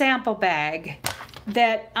sample bag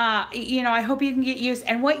that, you know, I hope you can get used.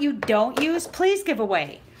 And what you don't use, please give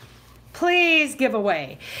away. Please give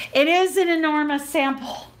away. It is an enormous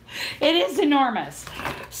sample. It is enormous.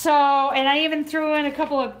 So, and I even threw in a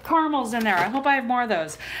couple of caramels in there. I hope I have more of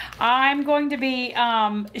those. I'm going to be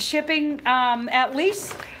shipping at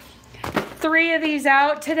least 3 of these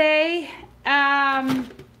out today.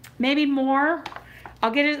 Maybe more.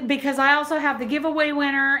 I'll get it because I also have the giveaway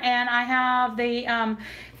winner, and I have the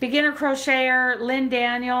beginner crocheter, Lynn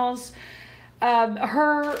Daniels.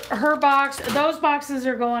 Her box, those boxes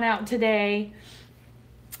are going out today.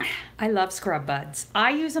 I love scrub buds. I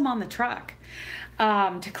use them on the truck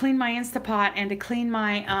to clean my Instapot and to clean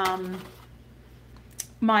my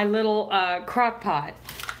my little crock pot.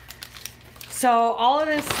 So all of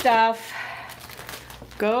this stuff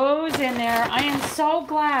goes in there. I am so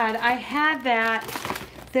glad I had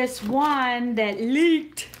this one that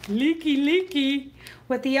leaky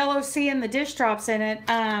with the LOC and the dish drops in it,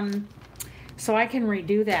 so I can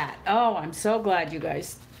redo that. Oh, I'm so glad you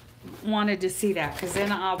guys wanted to see that, because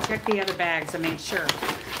then I'll check the other bags and make sure.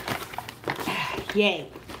 Yay.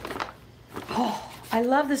 Oh, I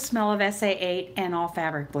love the smell of SA8 and all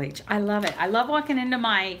fabric bleach. I love it. I love walking into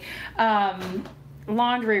my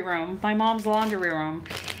laundry room, my mom's laundry room,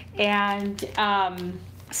 and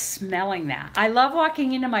smelling that. I love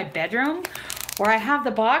walking into my bedroom where I have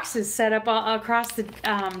the boxes set up across the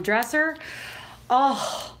dresser.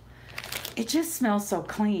 Oh, it just smells so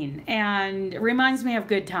clean and it reminds me of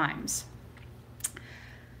good times.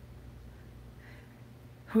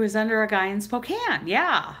 Who is under a guy in Spokane?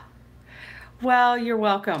 Yeah. Well, you're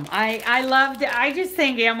welcome. I loved it. I just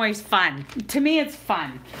think Amway's fun. To me, it's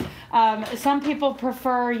fun. Some people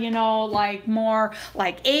prefer, you know, like more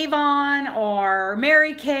like Avon or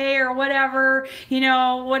Mary Kay or whatever, you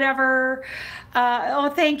know, whatever. Oh,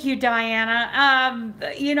 thank you, Diana.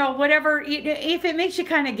 You know, whatever, if it makes you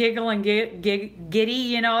kind of giggle and giddy,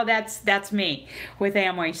 you know, that's me with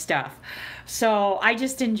Amway stuff. So I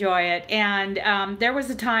just enjoy it. And there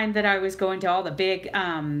was a time that I was going to all the big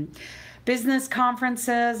business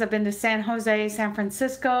conferences. I've been to San Jose, San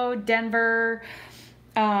Francisco, Denver,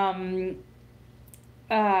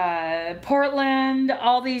 Portland,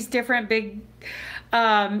 all these different big,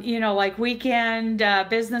 you know, like weekend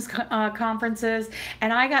business conferences.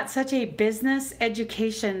 And I got such a business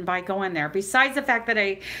education by going there. Besides the fact that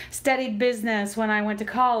I studied business when I went to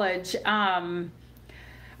college, I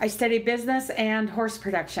studied business and horse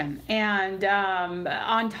production. And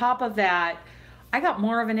on top of that, I got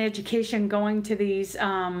more of an education going to these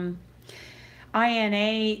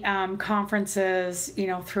INA conferences, you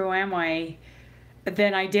know, through Amway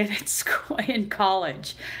than I did at school in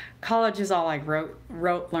college. College is all like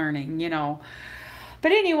rote learning, you know.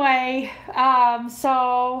 But anyway,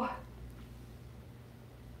 so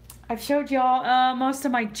I've showed y'all most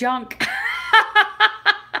of my junk.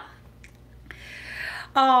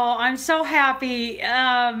 Oh, I'm so happy.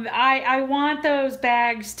 I want those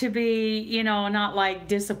bags to be, you know, not like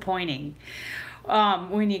disappointing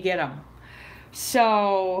when you get them.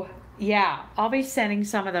 So yeah, I'll be sending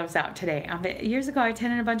some of those out today. Years ago, I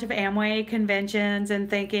attended a bunch of Amway conventions and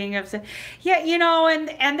thinking of, yeah, you know,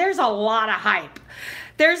 and there's a lot of hype.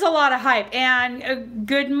 There's a lot of hype. And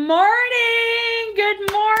good morning,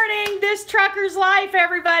 this trucker's life,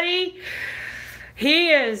 everybody.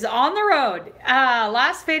 He is on the road.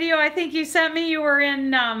 Last video I think you sent me, you were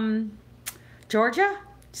in Georgia,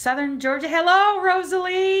 southern Georgia. Hello,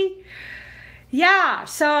 Rosalie. Yeah,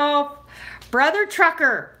 so brother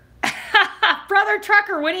trucker, brother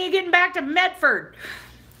trucker, when are you getting back to Medford?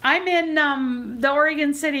 I'm in the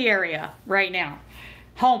Oregon City area right now.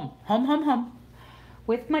 Home,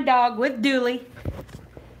 with my dog, with Dooley.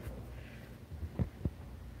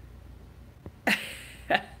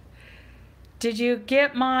 Did you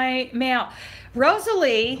get my mail?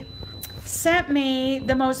 Rosalie sent me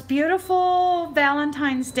the most beautiful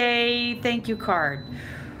Valentine's Day thank you card.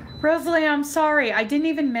 Rosalie, I'm sorry, I didn't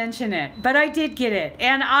even mention it, but I did get it,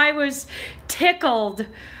 and I was tickled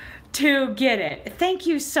to get it. Thank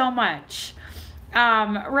you so much.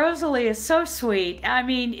 Rosalie is so sweet. I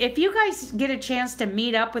mean, if you guys get a chance to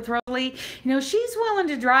meet up with Rosalie, you know, she's willing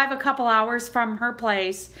to drive a couple hours from her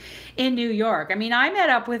place in New York. I mean, I met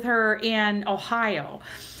up with her in Ohio.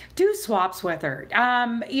 Do swaps with her.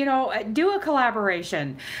 You know, do a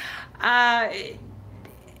collaboration.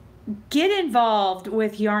 Get involved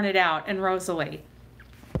with Yarn It Out and Rosalie.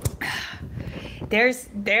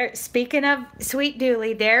 Speaking of Sweet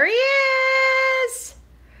Dooley, there he is.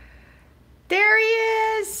 There he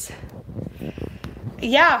is.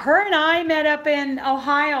 yeah, her and I met up in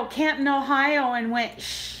Ohio, Canton, Ohio, and went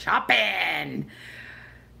shopping.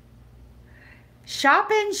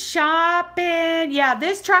 Shopping. Yeah,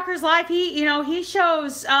 this trucker's life, he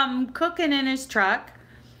shows cooking in his truck.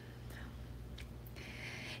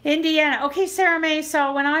 Indiana. Okay, Sarah May.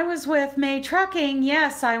 So when I was with May Trucking,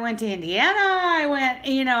 yes, I went to Indiana. I went,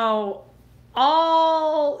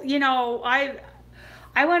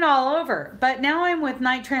 I went all over. But now I'm with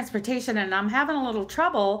Night Transportation, and I'm having a little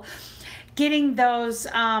trouble getting those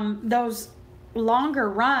longer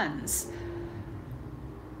runs.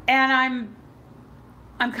 And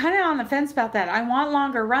I'm kind of on the fence about that. I want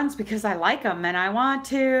longer runs because I like them, and I want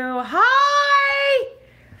to. Hi,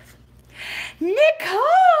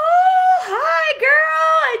 Nicole. Hi,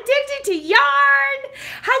 girl. Addicted to yarn.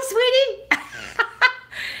 Hi, sweetie.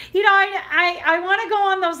 I want to go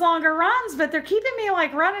on those longer runs, but they're keeping me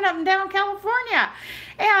like running up and down California.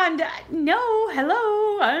 And no,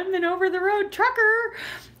 hello, I'm an over-the-road trucker.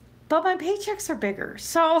 But my paychecks are bigger.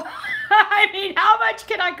 So, I mean, how much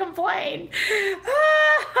can I complain?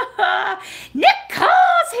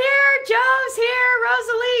 Nicole's here, Joe's here,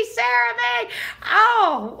 Rosalie, Sarah May.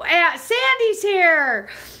 Oh, Sandy's here.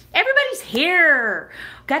 Everybody's here.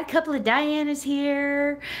 Got a couple of Dianas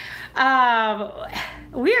here.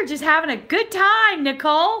 We are just having a good time,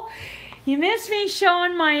 Nicole. You missed me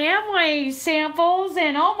showing my Amway samples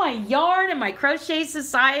and all my yarn and my Crochet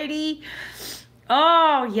Society.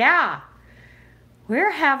 Oh, yeah.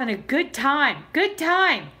 We're having a good time. Good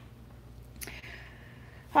time.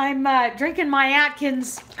 I'm drinking my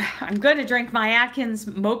Atkins. I'm going to drink my Atkins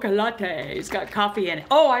mocha latte. It's got coffee in it.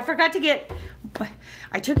 Oh, I forgot to get...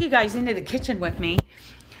 I took you guys into the kitchen with me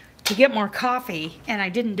to get more coffee, and I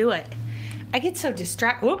didn't do it. I get so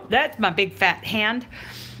distracted. Whoop, that's my big fat hand.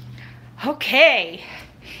 Okay.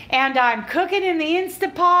 And I'm cooking in the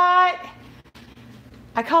Instapot.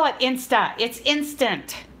 I call it Insta. It's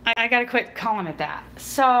instant. I gotta quit calling it that.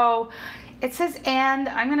 So it says end.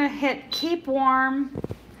 I'm gonna hit keep warm.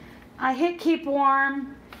 I hit keep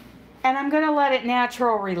warm, and I'm gonna let it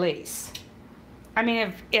natural release. I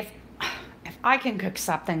mean, if I can cook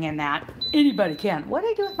something in that, anybody can. What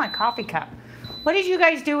did I do with my coffee cup? What did you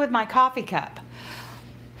guys do with my coffee cup?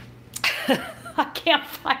 I can't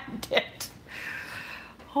find it.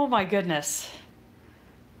 Oh my goodness.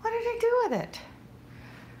 What did I do with it?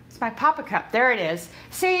 My Papa cup. There it is.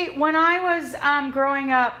 See, when I was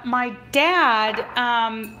growing up, my dad,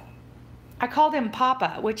 I called him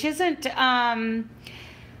Papa, which isn't,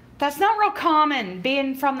 that's not real common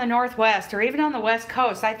being from the Northwest or even on the West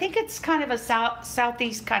Coast. I think it's kind of a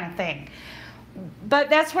Southeast kind of thing.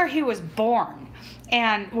 But that's where he was born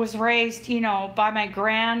and was raised, by my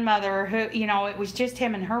grandmother, who, it was just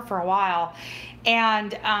him and her for a while.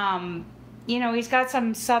 And, he's got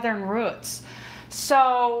some Southern roots.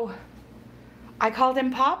 So I called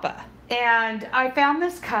him Papa, and I found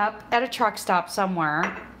this cup at a truck stop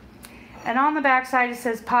somewhere, and on the back side it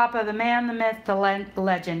says Papa, the man, the myth, the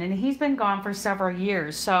legend, and he's been gone for several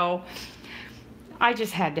years, so I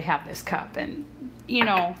just had to have this cup and,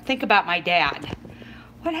 think about my dad.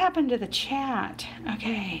 What happened to the chat?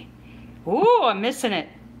 Okay. Ooh, I'm missing it.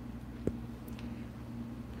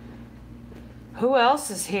 Who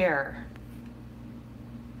else is here?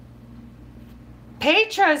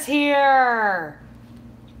 Petra's here.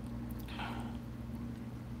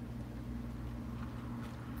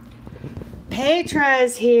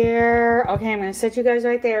 Petra's here. Okay, I'm going to set you guys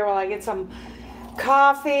right there while I get some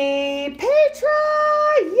coffee. Petra,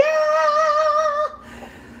 yeah.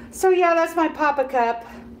 So yeah, that's my Papa cup.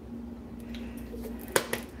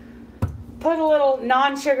 Put a little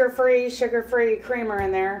non-sugar-free, sugar-free creamer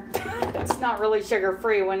in there. It's not really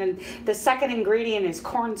sugar-free when the second ingredient is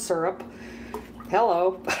corn syrup.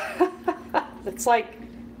 Hello. It's like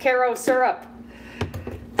Caro syrup.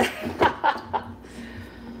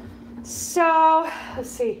 So, let's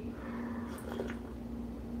see.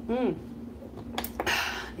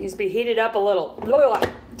 Needs to be heated up a little.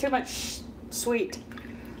 Too much sweet.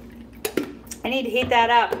 I need to heat that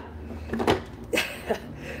up.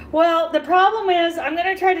 Well, the problem is I'm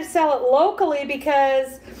going to try to sell it locally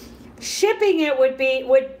because shipping it would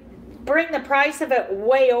bring the price of it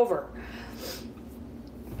way over.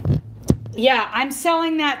 Yeah, I'm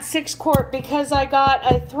selling that 6-quart because I got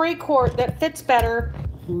a 3-quart that fits better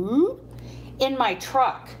in my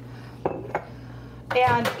truck.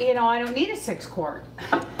 And, I don't need a 6-quart.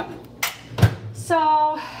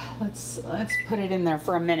 So, let's put it in there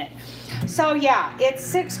for a minute. So, yeah, it's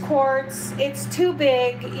 6 quarts. It's too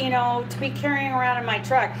big, to be carrying around in my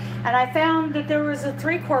truck. And I found that there was a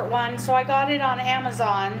 3-quart one, so I got it on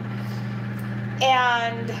Amazon.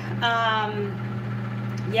 And,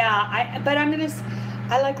 Yeah, but I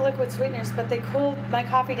like liquid sweeteners, but they cool my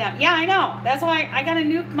coffee down. Yeah, I know. That's why I gotta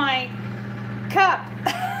nuke my cup.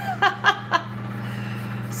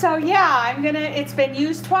 So yeah, it's been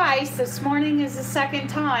used twice. This morning is the second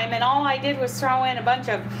time, and all I did was throw in a bunch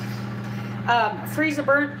of freezer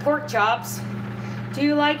burnt pork chops. Do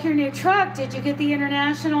you like your new truck? Did you get the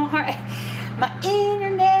my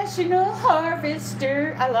international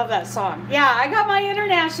harvester? I love that song. Yeah, I got my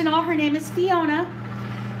international. Her name is Fiona,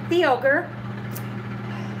 the ogre.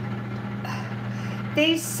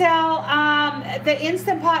 They sell the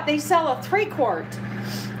Instant Pot. They sell a 3-quart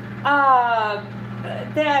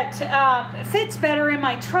that fits better in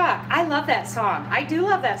my truck. I love that song. I do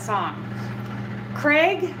love that song.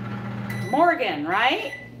 Craig Morgan,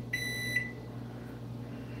 right?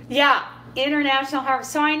 Yeah, International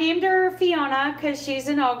Harvest. So I named her Fiona because she's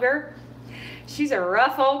an ogre. She's a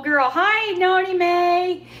rough old girl. Hi, Noni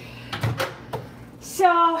May.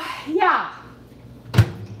 So, yeah.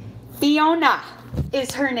 Fiona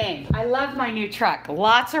is her name. I love my new truck.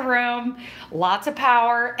 Lots of room, lots of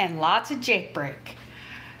power, and lots of Jake brake.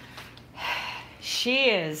 She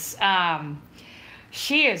is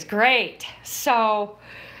great. So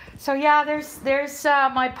yeah, there's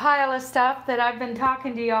my pile of stuff that I've been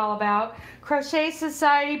talking to y'all about. Crochet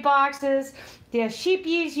Society boxes, the Sheep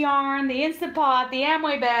Yeast yarn, the Instant Pot, the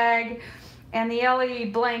Amway bag, and the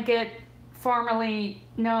LE blanket, formerly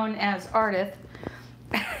known as Ardith.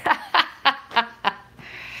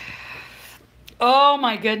 Oh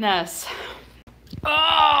my goodness.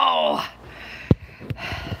 Oh!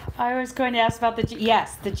 I was going to ask about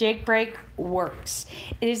yes, the Jake brake works.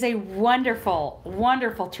 It is a wonderful,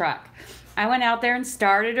 wonderful truck. I went out there and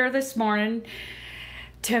started her this morning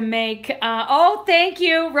to make, oh, thank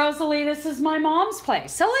you, Rosalie. This is my mom's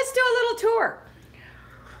place. So let's do a little tour.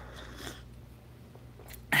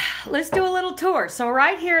 Let's do a little tour. So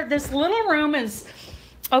right here, this little room is,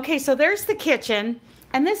 okay, so there's the kitchen.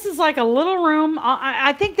 And this is like a little room.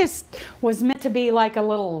 I think this was meant to be like a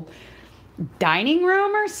little dining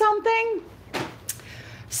room or something.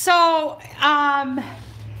 So,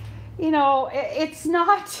 you know, it's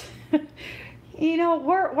not, you know,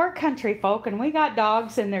 we're country folk and we got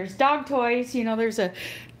dogs and there's dog toys. You know, there's a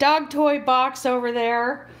dog toy box over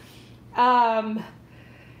there. And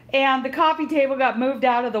the coffee table got moved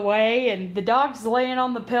out of the way and the dog's laying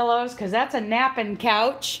on the pillows because that's a napping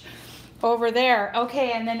couch over there.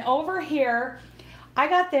 Okay, and then over here, I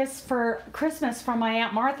got this for Christmas from my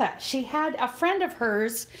Aunt Martha. She had a friend of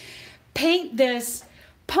hers paint this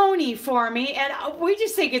pony for me, and we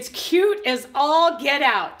just think it's cute as all get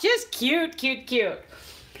out. Just cute, cute, cute.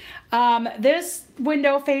 This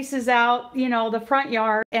window faces out, you know, the front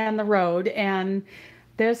yard and the road, and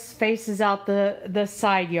this faces out the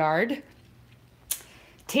side yard.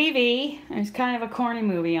 TV, there's kind of a corny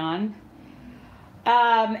movie on.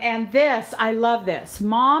 And this, I love this.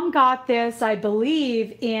 Mom got this, I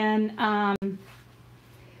believe, in,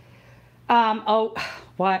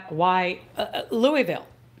 Louisville.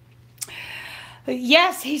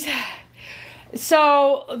 Yes,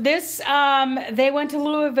 so this, they went to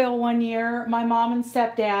Louisville one year, my mom and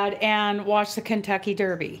stepdad, and watched the Kentucky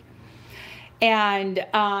Derby. And,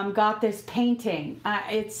 got this painting.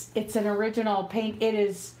 It's an original paint.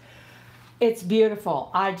 It's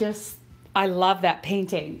beautiful. I love that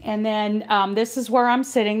painting. And then this is where I'm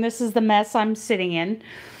sitting. This is the mess I'm sitting in.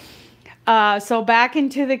 So back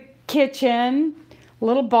into the kitchen,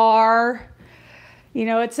 little bar. You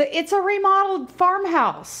know, it's a remodeled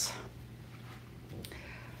farmhouse.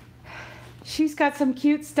 She's got some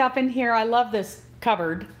cute stuff in here. I love this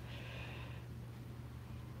cupboard.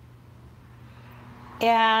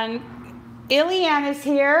 And Ileana's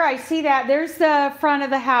here. I see that. There's the front of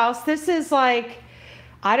the house. This is like,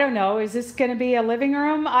 I don't know, is this going to be a living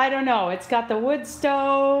room? I don't know. It's got the wood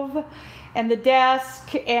stove and the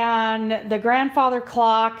desk and the grandfather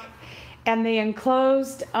clock and the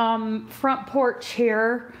enclosed front porch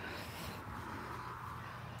here.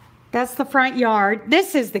 That's the front yard.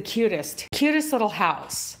 This is the cutest little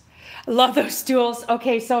house. I love those stools.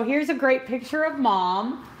 Okay, so here's a great picture of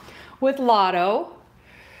Mom with Lotto.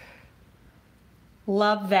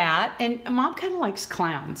 Love that. And Mom kind of likes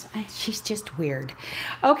clowns. She's just weird.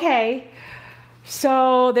 Okay.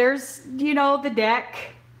 So there's, you know, the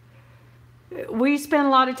deck. We spend a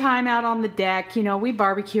lot of time out on the deck. You know, we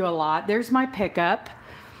barbecue a lot. There's my pickup.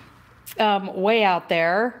 Way out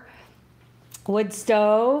there. Wood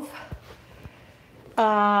stove.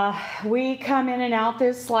 We come in and out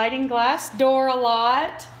this sliding glass door a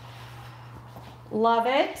lot. Love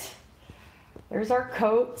it. There's our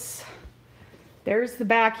coats. There's the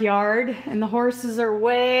backyard, and the horses are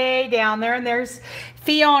way down there, and there's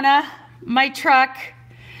Fiona, my truck,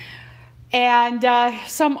 and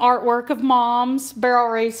some artwork of Mom's, barrel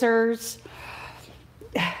racers.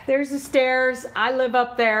 There's the stairs. I live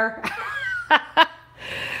up there.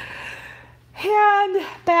 And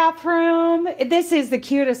bathroom. This is the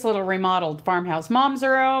cutest little remodeled farmhouse. Mom's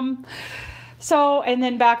room. So, and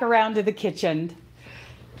then back around to the kitchen.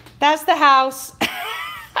 That's the house.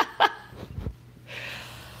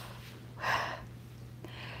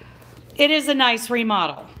 It is a nice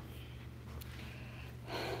remodel.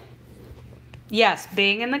 Yes,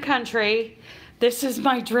 being in the country, this is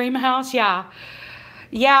my dream house. Yeah.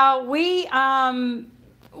 Yeah, we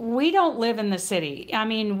don't live in the city. I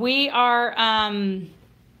mean, we are,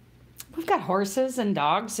 we've got horses and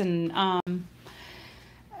dogs, and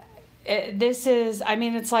this is, I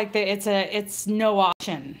mean, it's like it's no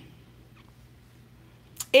option.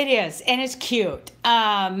 It is, and it's cute.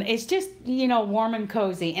 It's just, you know, warm and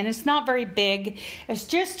cozy, and it's not very big. It's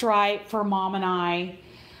just right for Mom and I.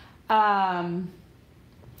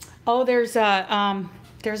 Oh, there's a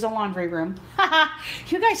laundry room.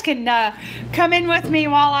 You guys can come in with me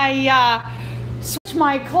while I switch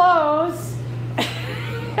my clothes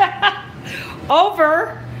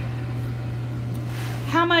over.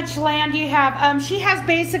 How much land do you have? She has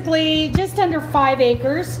basically just under 5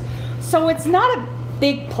 acres, so it's not a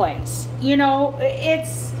big place. You know,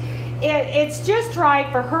 it's just right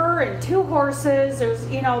for her and 2 horses. There's,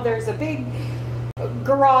 you know, there's a big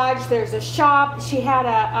garage. There's a shop. She had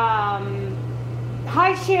a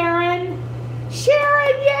hi Sharon.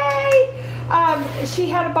 Sharon, yay! She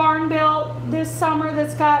had a barn built this summer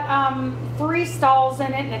that's got 3 stalls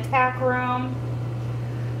in it and a tack room.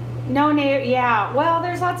 No, yeah. Well,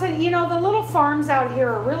 there's lots of, you know, the little farms out here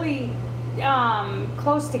are really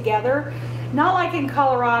close together. Not like in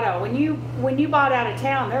Colorado. When you bought out of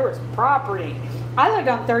town, there was property. I lived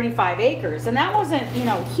on 35 acres, and that wasn't, you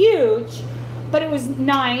know, huge, but it was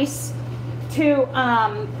nice to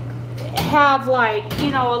have, like,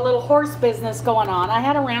 you know, a little horse business going on. I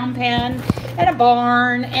had a round pen and a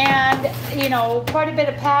barn and, you know, quite a bit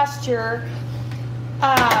of pasture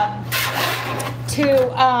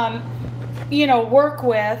to you know, work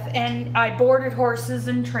with, and I boarded horses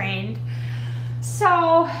and trained.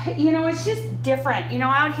 So, you know, it's just different. You know,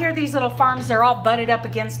 out here, these little farms, they're all butted up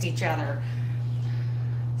against each other.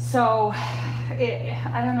 So,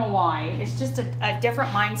 I don't know why. It's just a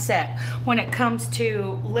different mindset when it comes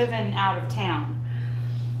to living out of town.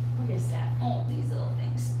 What is that? Oh, these little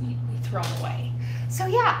things need to be thrown away. So,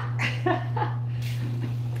 yeah.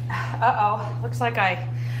 Uh-oh. Looks like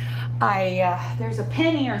there's a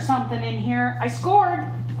penny or something in here. I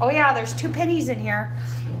scored. Oh, yeah, there's 2 pennies in here.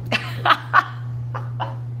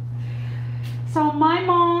 So my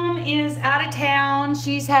mom is out of town.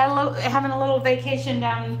 She's having a little vacation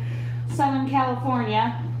down in Southern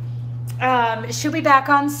California. She'll be back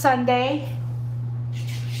on Sunday.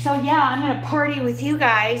 So yeah, I'm gonna party with you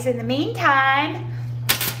guys. In the meantime,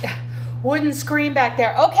 wooden screen back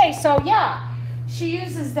there. Okay, so yeah, she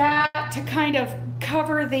uses that to kind of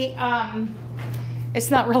cover the, it's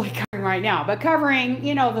not really covering right now, but covering,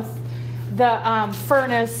 you know, the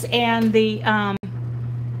furnace and the,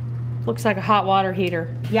 looks like a hot water heater.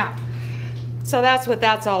 Yeah. So that's what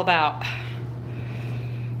that's all about.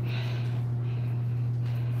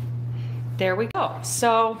 There we go.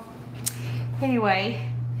 So anyway,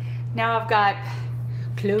 now I've got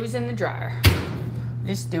clothes in the dryer.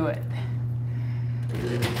 Let's do it.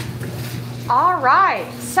 All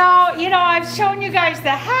right. So, you know, I've shown you guys the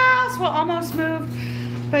house. We'll almost move,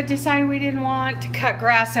 but decided we didn't want to cut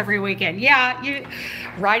grass every weekend. Yeah,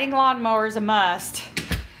 riding lawnmower is a must.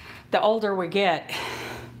 The older we get.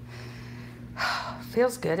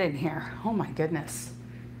 Feels good in here. Oh my goodness.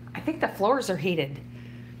 I think the floors are heated.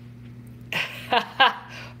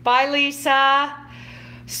 Bye, Lisa.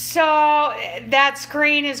 So that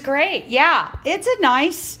screen is great. Yeah, it's a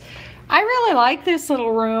nice, I really like this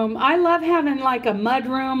little room. I love having like a mud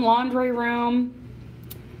room, laundry room.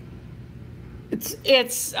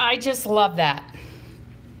 I just love that.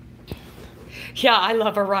 Yeah, I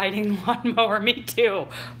love a riding lawnmower. Me too.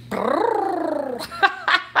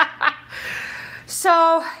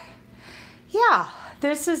 So, yeah,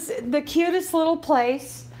 this is the cutest little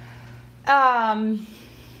place. You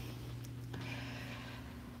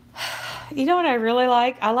know what I really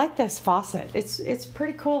like? I like this faucet. It's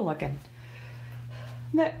pretty cool looking.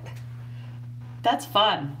 That's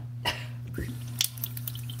fun.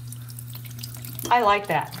 I like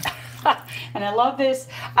that. And I love this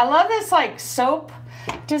like soap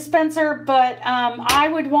dispenser, but I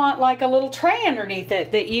would want like a little tray underneath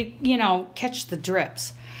it that you know, catch the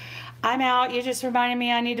drips. I'm out. You just reminded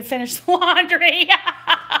me I need to finish the laundry.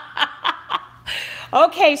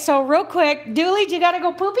 Okay, so real quick, Dooley, you gotta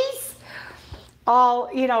go poopies? I'll,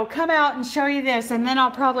 you know, come out and show you this, and then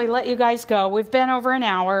I'll probably let you guys go. We've been over an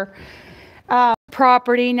hour.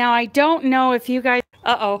 Property. Now, I don't know if you guys...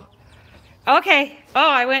 Uh-oh. Okay. Oh,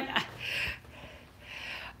 I went...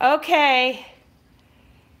 Okay.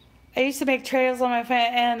 I used to make trails on my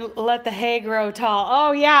fence and let the hay grow tall.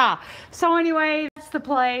 Oh, yeah. So anyway, that's the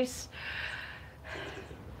place.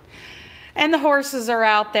 And the horses are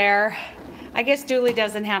out there. I guess Dooley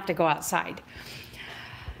doesn't have to go outside.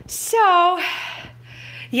 So,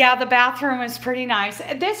 yeah, the bathroom is pretty nice.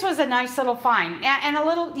 This was a nice little find. And a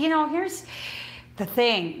little, you know, here's the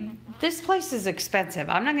thing. This place is expensive.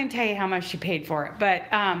 I'm not going to tell you how much she paid for it. But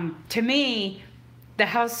to me, the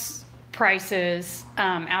house prices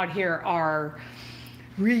out here are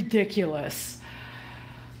ridiculous.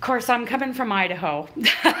 Of course, I'm coming from Idaho.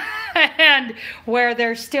 And where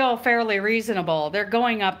they're still fairly reasonable. They're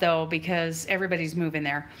going up, though, because everybody's moving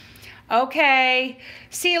there. Okay,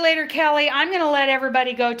 see you later, Kelly. I'm going to let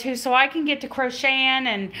everybody go, too, so I can get to crocheting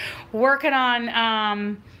and working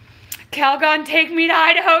on Calgon Take Me to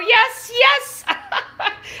Idaho. Yes, yes!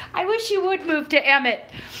 I wish you would move to Emmett.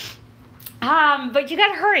 But you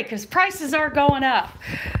got to hurry because prices are going up.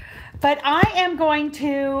 But I am going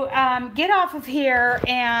to get off of here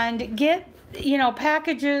and get, you know,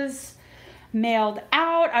 packages mailed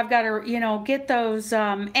out. I've got to, you know, get those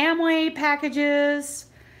Amway packages.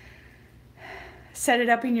 Set it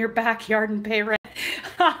up in your backyard and pay rent.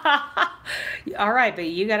 All right, but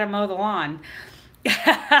you got to mow the lawn.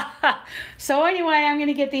 So anyway, I'm going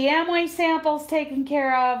to get the Amway samples taken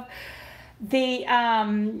care of.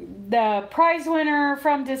 The prize winner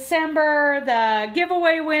from December, the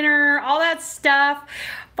giveaway winner, all that stuff.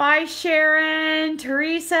 Bye, Sharon,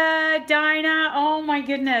 Teresa, Dinah. Oh my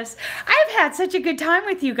goodness. I've had such a good time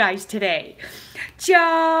with you guys today.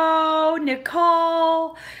 Joe,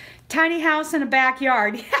 Nicole, tiny house in a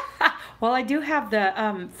backyard. Well, I do have the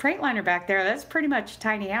Freightliner back there. That's pretty much a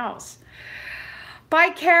tiny house.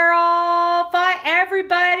 Bye, Carol. Bye,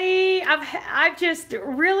 everybody. I've just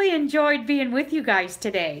really enjoyed being with you guys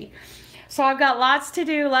today. So I've got lots to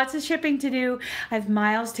do, lots of shipping to do. I have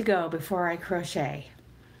miles to go before I crochet.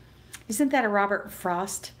 Isn't that a Robert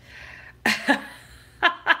Frost?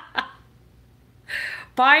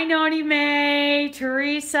 Bye, Noni May,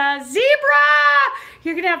 Teresa, Zebra.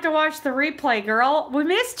 You're going to have to watch the replay, girl. We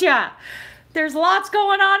missed you. There's lots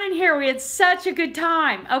going on in here. We had such a good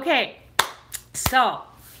time. Okay. So,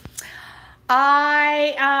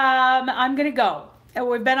 I'm going to go.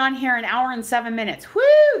 We've been on here an hour and 7 minutes. Woo!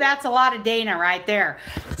 That's a lot of Dana right there.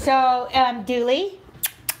 So, Dooley,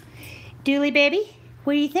 baby,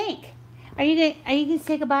 what do you think? Are you gonna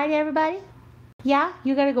say goodbye to everybody? Yeah?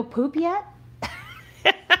 You gotta go poop yet?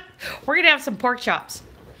 We're gonna have some pork chops.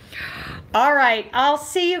 All right. I'll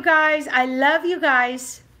see you guys. I love you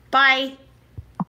guys. Bye.